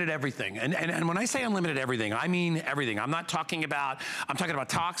unlimited everything, and when I say unlimited everything, I mean everything. I'm talking about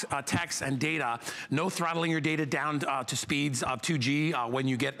talks, text, and data. No throttling your data down to speeds of 2G when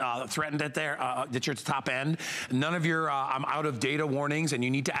you get threatened at there, that you're at the top end. None of your I'm out of data warnings and you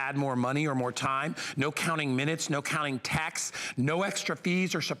need to add more money or more time. No counting minutes, no counting texts, no extra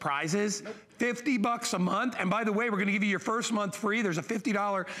fees or surprises. Nope. $50 a month. And by the way, we're gonna give you your first month free. There's a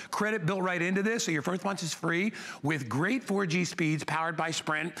 $50 credit built right into this, so your first month is free with great 4G speeds powered by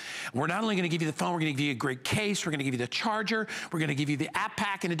Sprint. We're not only gonna give you the phone, we're gonna give you a great case, we're gonna give you the charger, we're gonna give you the app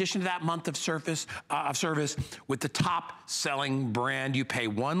pack in addition to that month of service with the top selling brand. You pay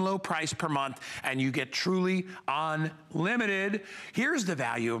one low price per month and you get truly unlimited. Here's the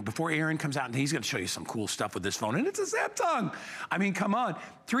value before Aaron comes out and he's gonna show you some cool stuff with this phone. And it's a Samsung. I mean, come on,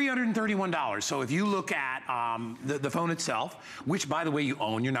 $331. So if you look at the phone itself, which by the way you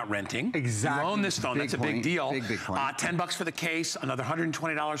own, you're not renting. Exactly. You own this phone, that's a big deal. Big point. $10 for the case, another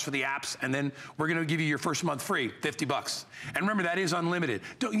 $120 for the apps, and then we're gonna give you your first month free, $50. And remember, that is unlimited.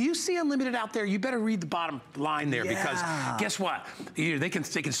 Don't you see unlimited out there? You better read the bottom line there because guess what? They can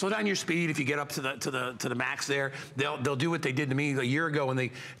slow down your speed if you get up to the max there. They'll do what they did to me a year ago when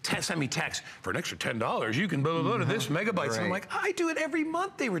they sent me text for an extra $10. You can blah blah blah to this megabytes. Right. And I'm like, I do it every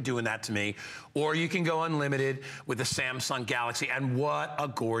month. They were doing that to me. Or you can go unlimited with the Samsung Galaxy. And what a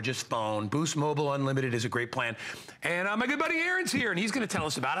gorgeous phone. Boost Mobile Unlimited is a great plan. And my good buddy Aaron's here, and he's going to tell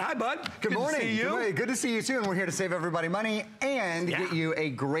us about it. Hi, bud. Good morning. To see you. Good to see you, too. And we're here to save everybody money and get you a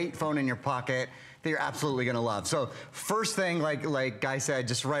great phone in your pocket that you're absolutely gonna love. So first thing, like Guy said,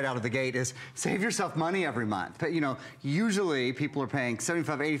 just right out of the gate is save yourself money every month. But you know, usually people are paying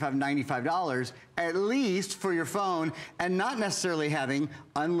 $75, $85, $95 at least for your phone and not necessarily having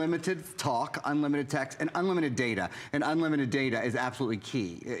unlimited talk, unlimited text, and unlimited data. And unlimited data is absolutely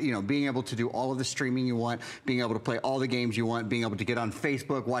key. You know, being able to do all of the streaming you want, being able to play all the games you want, being able to get on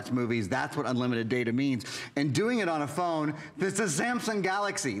Facebook, watch movies, that's what unlimited data means. And doing it on a phone, this is a Samsung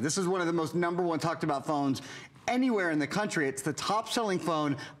Galaxy. This is one of the most #1 talked about phones anywhere in the country. It's the top selling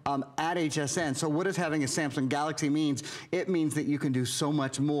phone at HSN. So what does having a Samsung Galaxy means? It means that you can do so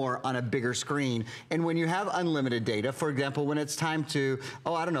much more on a bigger screen. And when you have unlimited data, for example, when it's time to,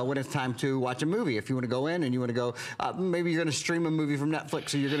 when it's time to watch a movie, if you want to go in and you want to go, maybe you're going to stream a movie from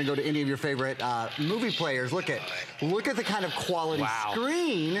Netflix or you're going to go to any of your favorite movie players. Look at the kind of quality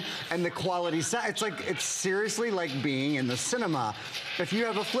screen and the quality set. It's seriously like being in the cinema. If you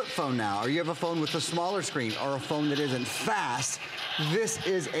have a flip phone now, or you have a phone with a smaller screen, or a phone that isn't fast, this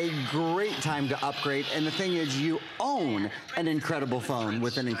is a great time to upgrade. And the thing is, you own an incredible phone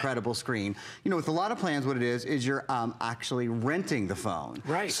with an incredible screen. You know, with a lot of plans, what it is you're actually renting the phone.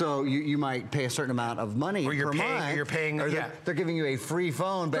 Right. So you might pay a certain amount of money per month. You're paying, they're giving you a free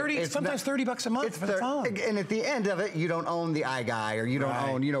phone. But sometimes $30 a month for the phone. And at the end of it, you don't own the iGuy, or you don't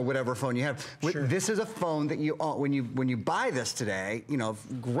own, you know, whatever phone you have. Sure. This is a phone that you own. When you buy this today, you know,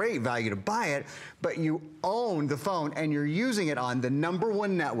 great value to buy it, but you own the phone and you're using it on the #1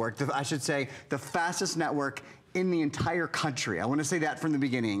 network, I should say the fastest network in the entire country. I want to say that from the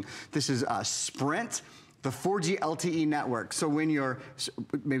beginning. This is Sprint, the 4G LTE network. So when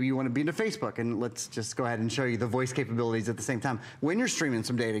maybe you want to be into Facebook, and let's just go ahead and show you the voice capabilities at the same time. When you're streaming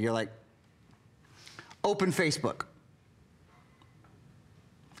some data, you're like, open Facebook.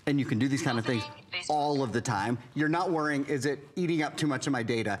 And you can do these kind of things all of the time. You're not worrying, is it eating up too much of my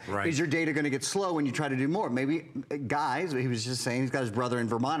data? Right. Is your data gonna get slow when you try to do more? Maybe, guys, he was just saying, he's got his brother in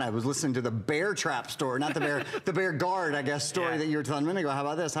Vermont. I was listening to the bear trap story, not the bear, the bear guard, I guess, story that you were telling a minute ago. How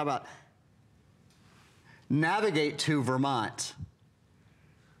about this? How about navigate to Vermont?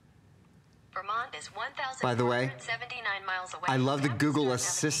 Vermont is 1,479 miles away. I love the Google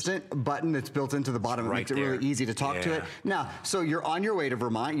Assistant button that's built into the bottom. It makes it really easy to talk to it. Now, so you're on your way to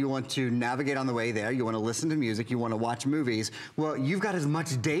Vermont. You want to navigate on the way there. You want to listen to music. You want to watch movies. Well, you've got as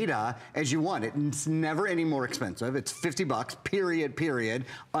much data as you want. It's never any more expensive. It's $50, period,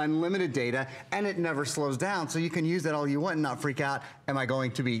 unlimited data, and it never slows down. So you can use that all you want and not freak out. Am I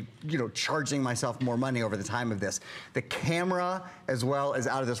going to be, you know, charging myself more money over the time of this? The camera, as well, is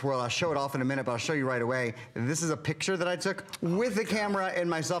out of this world. I'll show it off in a minute, but I'll show you right away. This is a picture that I took with the camera in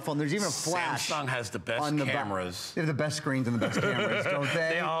my cell phone. There's even a flash. Samsung has the best cameras. They have the best screens and the best cameras, don't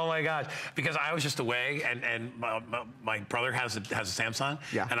they? Oh my gosh! Because I was just away, and my brother has a Samsung,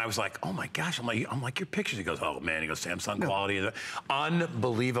 and I was like, oh my gosh! I'm like your pictures. He goes, oh man. He goes, Samsung quality,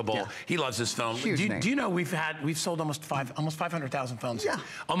 unbelievable. Yeah. He loves this phone. Do you know we've sold almost 500,000 phones. Yeah.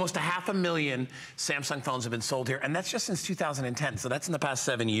 Almost 500,000 Samsung phones have been sold here, and that's just since 2010. So that's in the past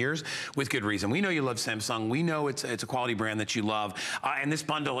 7 years, with good reason. We know you love Samsung. We know it's a quality brand that you love. And this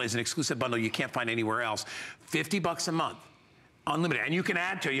bundle is an exclusive bundle you can't find anywhere else. $50 a month. Unlimited, and you can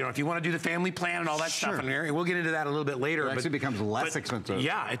add to, if you want to do the family plan and all that stuff in there, and we'll get into that a little bit later. It actually becomes less expensive.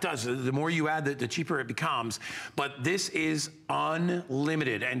 Yeah, it does. The more you add, the cheaper it becomes. But this is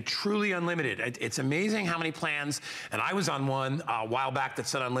unlimited and truly unlimited. It's amazing how many plans, and I was on one a while back that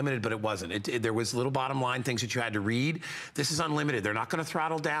said unlimited, but it wasn't. There was little bottom line things that you had to read. This is unlimited. They're not going to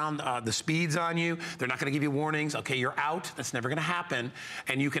throttle down the speeds on you. They're not going to give you warnings. Okay, you're out. That's never going to happen.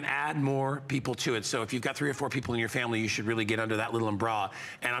 And you can add more people to it. So if you've got 3 or 4 people in your family, you should really get under that little umbrella.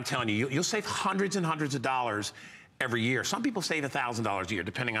 And I'm telling you, you'll save hundreds and hundreds of dollars every year. Some people save $1,000 a year,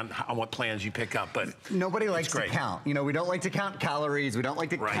 depending on what plans you pick up. But nobody likes to count. We don't like to count calories. We don't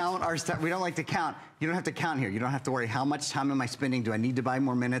like to count our stuff. We don't like to count. You don't have to count here. You don't have to worry how much time am I spending. Do I need to buy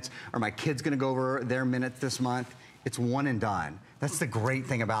more minutes? Are my kids going to go over their minutes this month? It's one and done. That's the great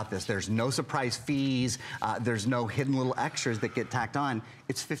thing about this. There's no surprise fees. There's no hidden little extras that get tacked on.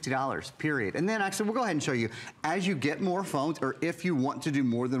 It's $50, period. And then actually, we'll go ahead and show you, as you get more phones, or if you want to do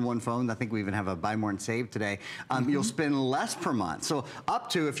more than one phone, I think we even have a buy more and save today, you'll spend less per month. So up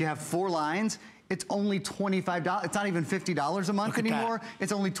to, if you have 4 lines, it's only $25. It's not even $50 a month anymore.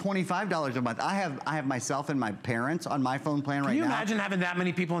 It's only $25 a month. I have myself and my parents on my phone plan right now. Can you imagine having that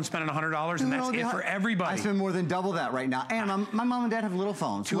many people and spending $100 and that's it for everybody? I spend more than double that right now. And my mom and dad have little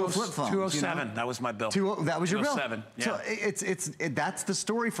phones, little flip phones. 207, that was my bill. That was your bill. 207, yeah. So that's the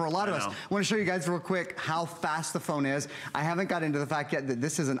story for a lot of us. I want to show you guys real quick how fast the phone is. I haven't got into the fact yet that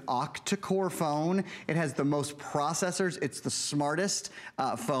this is an octa-core phone. It has the most processors. It's the smartest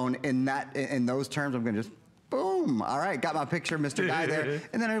phone in those terms. I'm going to just, boom. All right, got my picture of Mr. Guy there.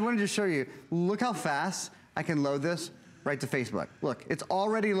 And then I wanted to show you, look how fast I can load this right to Facebook. Look, it's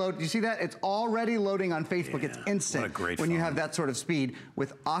already loaded. You see that? It's already loading on Facebook. It's instant. What a great when phone. You have that sort of speed.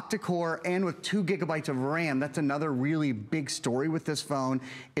 With octa-core and with 2 gigabytes of RAM, that's another really big story with this phone,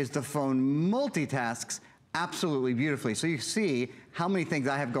 is the phone multitasks absolutely beautifully. So you see how many things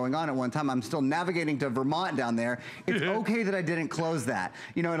I have going on at one time. I'm still navigating to Vermont down there. It's okay that I didn't close that.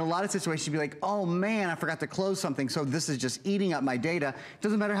 In a lot of situations, you'd be like, oh man, I forgot to close something, so this is just eating up my data. It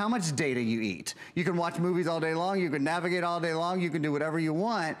doesn't matter how much data you eat. You can watch movies all day long, you can navigate all day long, you can do whatever you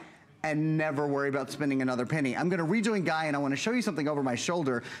want, and never worry about spending another penny. I'm gonna rejoin Guy, and I wanna show you something over my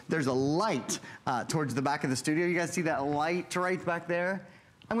shoulder. There's a light towards the back of the studio. You guys see that light right back there?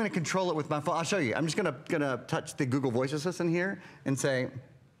 I'm gonna control it with my phone. I'll show you. I'm just gonna touch the Google Voice Assistant here and say,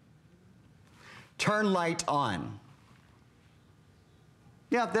 turn light on.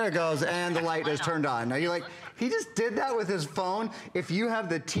 Yep, there it goes, and the light is turned on. Now you're like, he just did that with his phone. If you have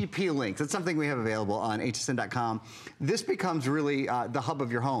the TP links, it's something we have available on hsn.com. This becomes really the hub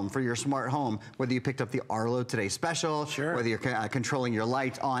of your home, for your smart home, whether you picked up the Arlo Today Special, whether you're controlling your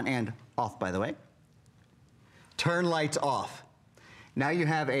lights on and off, by the way. Turn lights off. Now you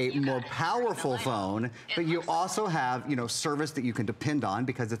have a more powerful phone, but you also have, service that you can depend on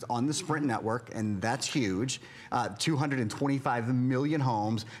because it's on the Sprint network, and that's huge. 225 million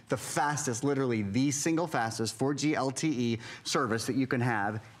homes, the fastest, literally the single fastest 4G LTE service that you can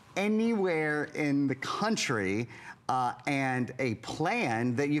have anywhere in the country. And a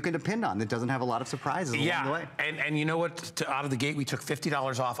plan that you can depend on that doesn't have a lot of surprises along the way. And you know what? Out of the gate, we took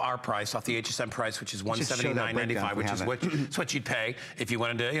 $50 off our price, off the HSN price, which is $179.95, which is what you'd pay if you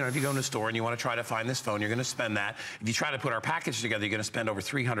wanted to, if you go in a store and you want to try to find this phone, you're going to spend that. If you try to put our package together, you're going to spend over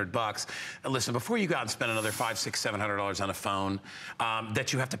 $300. And listen, before you go out and spend another $500, $600, $700 on a phone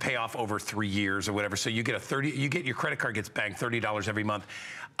that you have to pay off over 3 years or whatever, so you get your credit card gets banged $30 every month,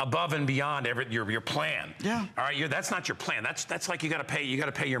 above and beyond your plan. Yeah. All right, that's not your plan. That's like you got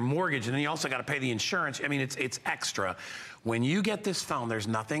to pay your mortgage, and then you also got to pay the insurance. I mean, it's extra. When you get this phone, there's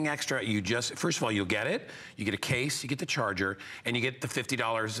nothing extra. First of all, you'll get it. You get a case, you get the charger, and you get the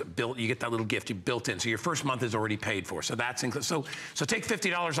 $50 built. You get that little gift you built in. So your first month is already paid for. So that's included. So take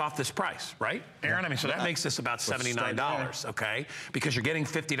 $50 off this price, right, Aaron? I mean, so that makes this about $79, okay? Because you're getting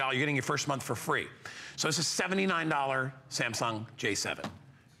 $50. You're getting your first month for free. So this is $79 Samsung J7.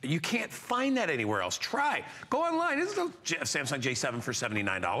 You can't find that anywhere else. Try. Go online. This is a Samsung J7 for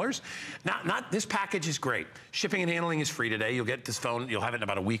 $79. This package is great. Shipping and handling is free today. You'll get this phone. You'll have it in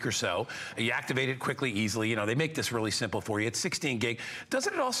about a week or so. You activate it quickly, easily. They make this really simple for you. It's 16 gig.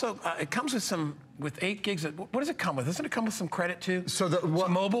 Doesn't it also? It comes with 8 gigs. What does it come with? Doesn't it come with some credit too? So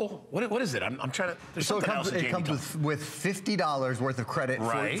mobile. What is it? I'm trying to. There's something else. It comes with $50 worth of credit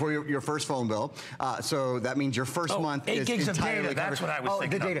for your first phone bill. So that means your first month 8 is gigs of entirely data. That's what I was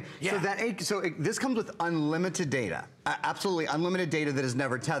thinking. Data. Yeah. This comes with unlimited data, absolutely unlimited data that is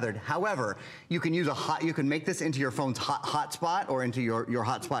never tethered. However, you can make this into your phone's hotspot or into your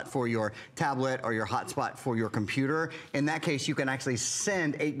hotspot for your tablet or your hotspot for your computer. In that case, you can actually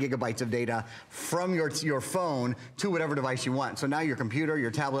send 8 gigabytes of data from your phone to whatever device you want. So now your computer, your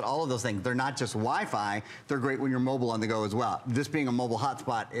tablet, all of those things, they're not just Wi-Fi, they're great when you're mobile on the go as well. This being a mobile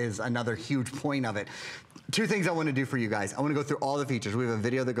hotspot is another huge point of it. Two things I want to do for you guys. I want to go through all the features. We have a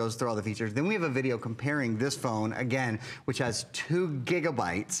video that goes through all the features. Then we have a video comparing this phone, again, which has 2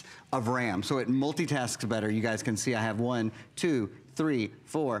 gigabytes of RAM. So it multitasks better. You guys can see I have 1, 2, 3,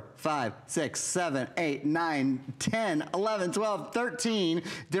 4, 5, 6, 7, 8, 9, 10, 11, 12, 13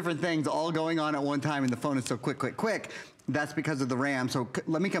 different things all going on at one time, and the phone is so quick, quick, quick. That's because of the RAM. So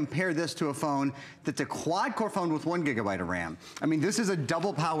let me compare this to a phone that's a quad-core phone with 1 gigabyte of RAM. I mean, this is a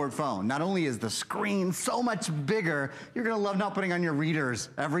double-powered phone. Not only is the screen so much bigger, you're gonna love not putting on your readers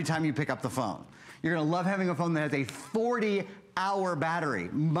every time you pick up the phone. You're gonna love having a phone that has a 40-hour battery,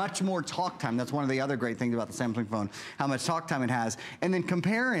 much more talk time. That's one of the other great things about the Samsung phone, how much talk time it has. And then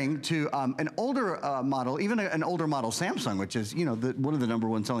comparing to an older model, even an older model Samsung, which is, you know, one of the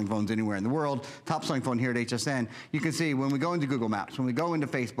 #1 selling phones anywhere in the world, top selling phone here at HSN, you can see when we go into Google Maps, when we go into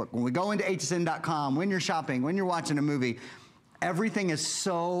Facebook, when we go into hsn.com, when you're shopping, when you're watching a movie, everything is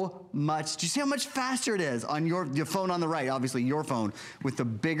so much. Do you see how much faster it is on your phone on the right? Obviously your phone with the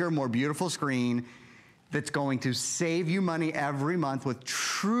bigger, more beautiful screen that's going to save you money every month with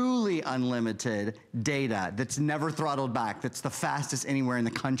truly unlimited data that's never throttled back, that's the fastest anywhere in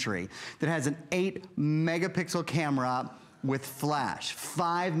the country, that has an 8-megapixel camera with flash,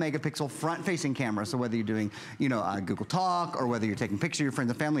 5-megapixel front-facing camera. So whether you're doing, you know, Google Talk, or whether you're taking pictures of your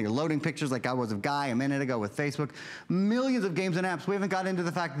friends and family, you're loading pictures like I was of Guy a minute ago with Facebook, millions of games and apps. We haven't got into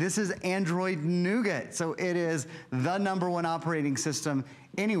the fact this is Android Nougat. So it is the #1 operating system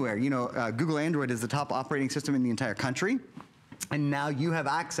anywhere. You know, Google Android is the top operating system in the entire country. And now you have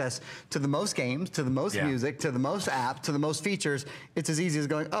access to the most games, to the most music, to the most apps, to the most features. It's as easy as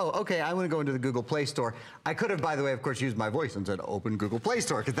going, oh, okay, I want to go into the Google Play Store. I could have, by the way, of course, used my voice and said, open Google Play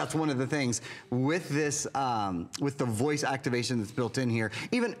Store, because that's one of the things with this, with the voice activation that's built in here.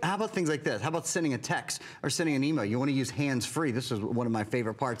 Even, how about things like this? How about sending a text or sending an email? You want to use hands-free. This is one of my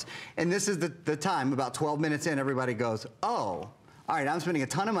favorite parts. And this is the time, about 12 minutes in, everybody goes, oh, all right, I'm spending a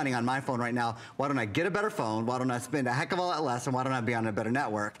ton of money on my phone right now. Why don't I get a better phone? Why don't I spend a heck of a lot less? And why don't I be on a better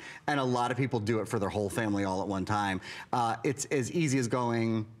network? And a lot of people do it for their whole family all at one time. It's as easy as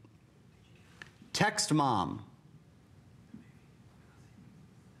going, text mom.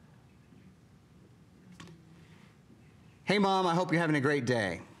 Hey mom, I hope you're having a great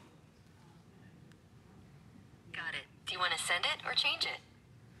day. Got it. Do you want to send it or change it?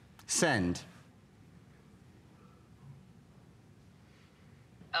 Send.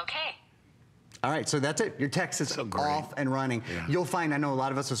 Okay. All right, so that's it. Your text is off and running. Yeah. You'll find, I know a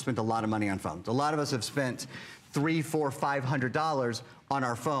lot of us have spent a lot of money on phones. A lot of us have spent $300, $400, $500 on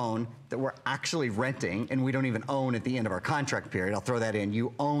our phone that we're actually renting and we don't even own at the end of our contract period. I'll throw that in.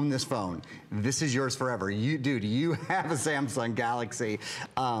 You own this phone. This is yours forever. You, dude, you have a Samsung Galaxy.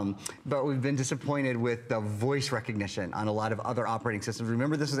 But we've been disappointed with the voice recognition on a lot of other operating systems.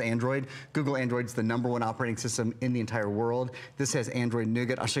 Remember, this is Android. Google Android's the #1 operating system in the entire world. This has Android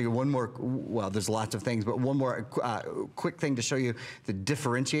Nougat. I'll show you one more, well, there's lots of things, but one more quick thing to show you that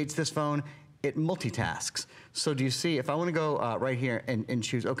differentiates this phone. It multitasks. So do you see, if I want to go right here and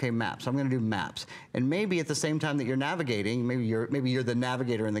choose, okay, maps, I'm going to do maps. And maybe at the same time that you're navigating, maybe you're the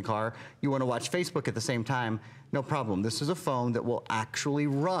navigator in the car, you want to watch Facebook at the same time, no problem. This is a phone that will actually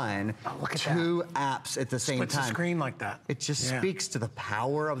run 2 apps at the same time. Splits the screen like that. It just speaks to the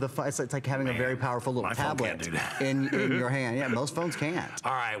power of the phone. It's like having a very powerful little tablet in your hand. Yeah, most phones can't.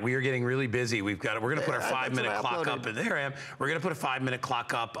 All right, we are getting really busy. We're going to put our 5-minute clock up. And there I am. We're going to put a 5-minute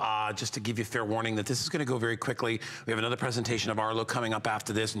clock up just to give you fair warning that this is going to go very quickly. We have another presentation of Arlo coming up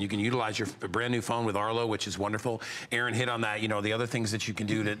after this, and you can utilize your brand new phone with Arlo, which is wonderful. Aaron hit on that. You know, the other things that you can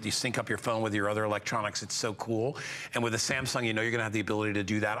do to sync up your phone with your other electronics. It's so cool. And with a Samsung, you know you're going to have the ability to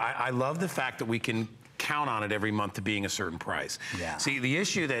do that. I love the fact that we can count on it every month to being a certain price. Yeah. See, the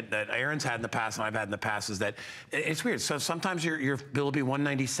issue that Aaron's had in the past and I've had in the past is that it's weird. So sometimes your bill will be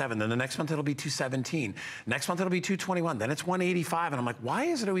 $197, then the next month it'll be $217. Next month it'll be $221, then it's $185, and I'm like, why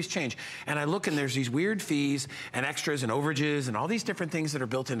is it always change? And I look and there's these weird fees and extras and overages and all these different things that are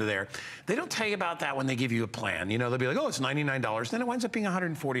built into there. They don't tell you about that when they give you a plan. You know, they'll be like, oh, it's $99, then it winds up being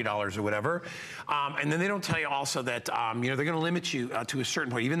 $140 or whatever. And then they don't tell you also that, you know, they're gonna limit you to a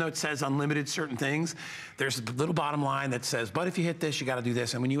certain point. Even though it says unlimited certain things, there's a little bottom line that says, but if you hit this, you got to do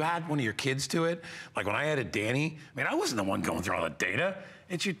this. And when you add one of your kids to it, like when I added Danny, I mean, I wasn't the one going through all the data.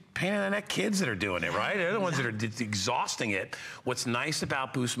 It's your pain in the neck kids that are doing it, right? They're the ones that are exhausting it. What's nice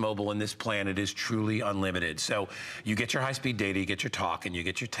about Boost Mobile in this plan, it is truly unlimited. So you get your high-speed data, you get your talk, and you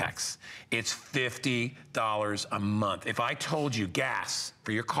get your texts. It's $50 a month. If I told you gas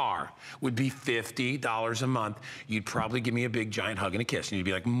for your car would be $50 a month, you'd probably give me a big giant hug and a kiss, and you'd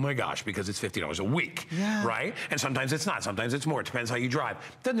be like, oh my gosh, because it's $50 a week, right? And sometimes it's not, sometimes it's more. It depends how you drive.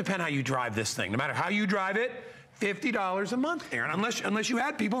 It doesn't depend how you drive this thing. No matter how you drive it, $50 a month, Aaron, unless you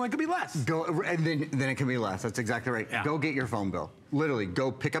add people, it could be less. And then it can be less. That's exactly right. Yeah. Go get your phone bill. Literally,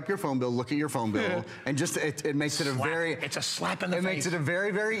 go pick up your phone bill, look at your phone bill, and just it makes it a very it's a slap in the face. It makes it a very,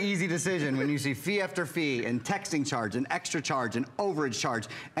 very easy decision when you see fee after fee and texting charge and extra charge and overage charge,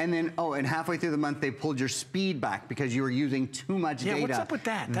 and then and halfway through the month they pulled your speed back because you were using too much data. Yeah, what's up with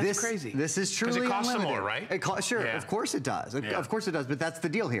that? That's crazy. This is truly because it costs unlimited. more, right? Sure, of course it does. Of course it does. But that's the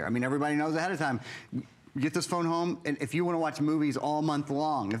deal here. I mean, everybody knows ahead of time. Get this phone home, and if you want to watch movies all month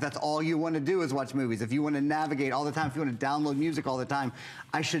long, if that's all you want to do is watch movies, if you want to navigate all the time, if you want to download music all the time,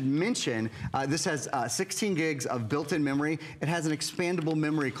 I should mention this has 16 gigs of built-in memory. It has an expandable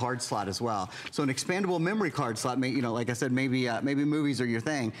memory card slot as well. So an expandable memory card slot, like I said, maybe movies are your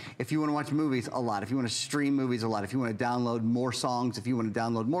thing. If you want to watch movies a lot, if you want to stream movies a lot, if you want to download more songs, if you want to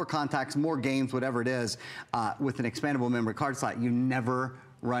download more contacts, more games, whatever it is, with an expandable memory card slot, you never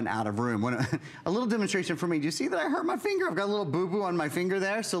run out of room. A little demonstration for me. Do you see that I hurt my finger? I've got a little boo-boo on my finger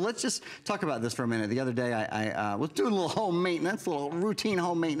there. So let's just talk about this for a minute. The other day I was doing a little home maintenance, a little routine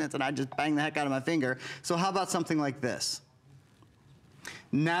home maintenance, and I just banged the heck out of my finger. So how about something like this?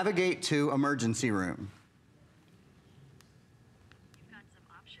 Navigate to emergency room.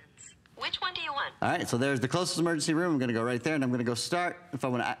 Which one do you want? All right, so there's the closest emergency room. I'm going to go right there, and I'm going to go start. If I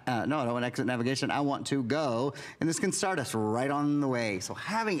want to, no, I don't want to exit navigation. I want to go, and this can start us right on the way. So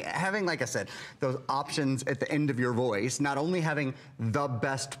having, like I said, those options at the end of your voice, not only having the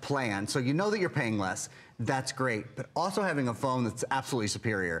best plan, so you know that you're paying less, that's great, but also having a phone that's absolutely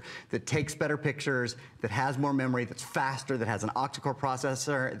superior, that takes better pictures, that has more memory, that's faster, that has an octa-core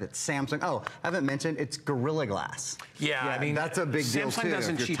processor, that's Samsung. Oh, I haven't mentioned, it's Gorilla Glass. Yeah, I mean, that's a big deal too. Samsung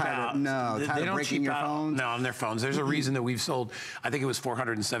doesn't cheap out. Tired of breaking your phones. No, on their phones. There's a reason that we've sold, I think it was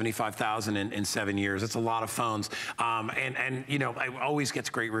 475,000 in 7 years. It's a lot of phones. And you know, it always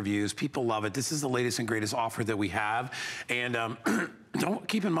gets great reviews. People love it. This is the latest and greatest offer that we have. And don't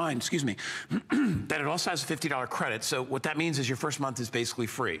keep in mind, excuse me, that it also has a $50 credit. So what that means is your first month is basically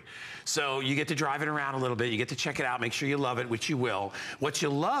free. So you get to drive it around a little bit. You get to check it out, make sure you love it, which you will. What you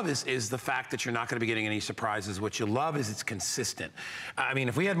love is the fact that you're not going to be getting any surprises. What you love is it's consistent. I mean,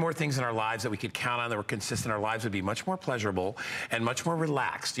 if we had more things in our lives that we could count on that were consistent, our lives would be much more pleasurable and much more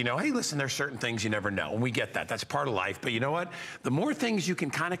relaxed. You know, hey, listen, there's certain things you never know, and we get that. That's part of life. But you know what? The more things you can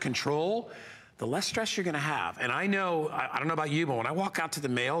kind of control, the less stress you're gonna have. And I know, I don't know about you, but when I walk out to the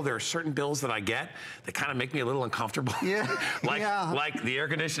mail, there are certain bills that I get that kind of make me a little uncomfortable. Yeah. like the air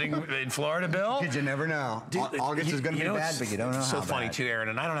conditioning in Florida bill. Because you never know. Dude, August is gonna be bad, but you don't know how so funny too, Aaron,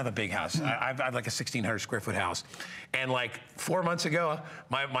 and I don't have a big house. I've like a 1,600 square foot house. And like 4 months ago,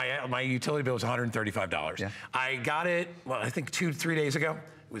 my utility bill was $135. Yeah. I got it, well, I think 2-3 days ago.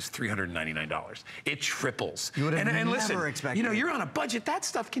 Was $399. It triples. You would have never expected. You know, you're on a budget. That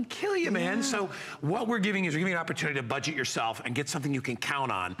stuff can kill you, man. So what we're giving is we're giving you an opportunity to budget yourself and get something you can count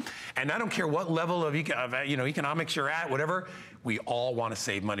on. And I don't care what level of economics you're at, whatever. We all want to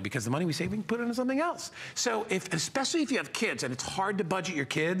save money because the money we save, we can put it into something else. So especially if you have kids and it's hard to budget your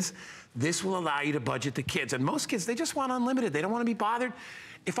kids, this will allow you to budget the kids. And most kids, they just want unlimited. They don't want to be bothered.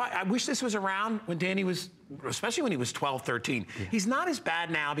 I wish this was around when Danny was, especially when he was 12, 13. Yeah. He's not as bad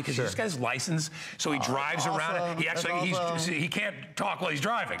now because he just got his license, so he drives around. He actually, he can't talk while he's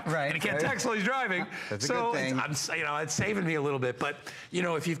driving. Right. And he can't text while he's driving. That's a good thing. It's saving me a little bit. But, you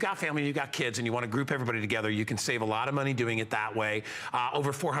know, if you've got family, you've got kids, and you want to group everybody together, you can save a lot of money doing it that way.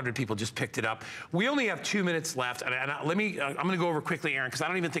 Over 400 people just picked it up. We only have 2 minutes left. And I'm going to go over quickly, Aaron, because I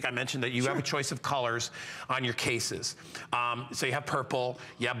don't even think I mentioned that you have a choice of colors on your cases. So you have purple,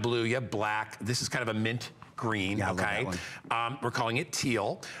 you have blue, you have black. This is kind of a mint green, okay? We're calling it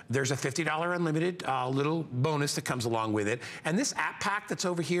teal. There's a $50 unlimited little bonus that comes along with it. And this app pack that's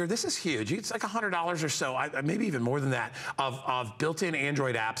over here, this is huge. It's like $100 or so, maybe even more than that, of built-in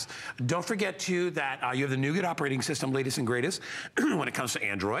Android apps. Don't forget, too, that you have the nougat operating system, latest and greatest, when it comes to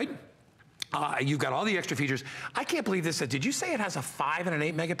Android. You've got all the extra features. I can't believe this. Did you say it has a 5 and an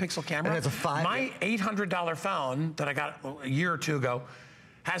 8 megapixel camera? It has a 5. My $800 phone that I got a year or two ago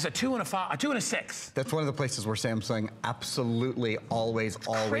has a 2 and a 5, a 2 and a 6. That's one of the places where Samsung absolutely always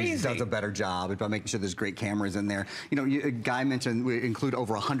does a better job about making sure there's great cameras in there. You know, Guy mentioned we include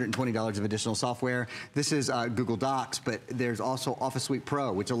over $120 of additional software. This is Google Docs, but there's also Office Suite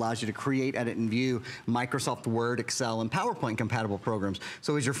Pro, which allows you to create, edit, and view Microsoft Word, Excel, and PowerPoint compatible programs.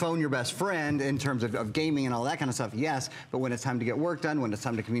 So is your phone your best friend in terms of gaming and all that kind of stuff? Yes, but when it's time to get work done, when it's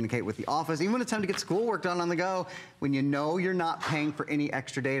time to communicate with the office, even when it's time to get schoolwork done on the go, when you know you're not paying for any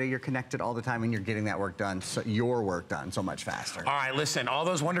extra data, you're connected all the time and you're getting that work done, your work done so much faster. All right, listen, all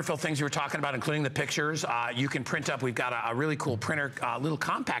those wonderful things you were talking about, including the pictures, you can print up. We've got a really cool printer, little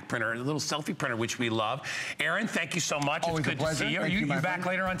compact printer, a little selfie printer, which we love. Aaron, thank you so much. Always it's good a pleasure. to see you. Are you back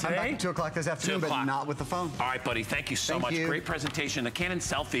later on today? I'm back at 2 o'clock this afternoon, but not with the phone. All right, buddy, thank you so much. Great presentation. The Canon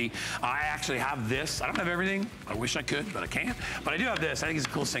Selfie, I actually have this. I don't have everything. I wish I could, but I can't. But I do have this. I think it's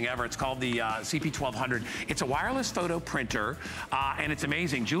the coolest thing ever. It's called the CP1200. It's a wireless photo printer, and it's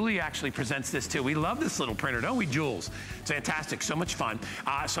amazing. Julie actually presents this too. We love this little printer, don't we, Jules? It's fantastic, so much fun.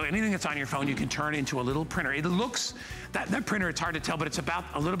 So anything that's on your phone, you can turn into a little printer. It looks, that printer, it's hard to tell, but it's about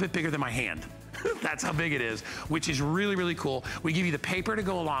a little bit bigger than my hand. That's how big it is, which is really, really cool. We give you the paper to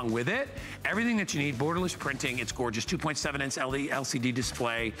go along with it. Everything that you need, borderless printing. It's gorgeous, 2.7-inch LCD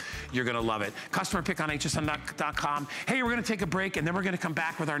display. You're gonna love it. Customer pick on hsn.com. Hey, we're gonna take a break and then we're gonna come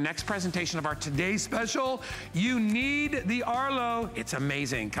back with our next presentation of our today's special. You need the Arlo. It's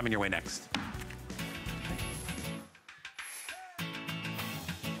amazing. Coming your way next.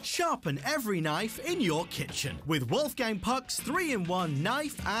 Sharpen every knife in your kitchen with Wolfgang Puck's 3-in-1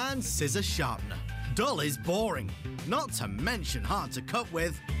 knife and scissor sharpener. Dull is boring, not to mention hard to cut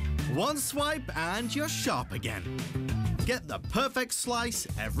with. One swipe and you're sharp again. Get the perfect slice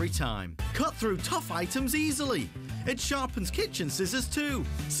every time. Cut through tough items easily. It sharpens kitchen scissors too.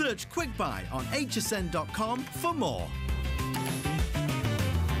 Search Quick Buy on hsn.com for more.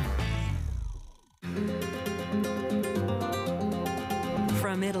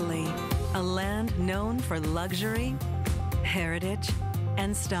 From Italy, a land known for luxury, heritage,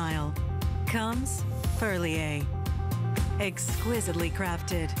 and style, comes Perlier. Exquisitely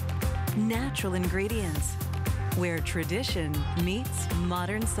crafted, natural ingredients, where tradition meets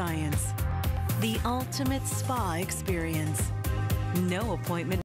modern science. The ultimate spa experience. No appointment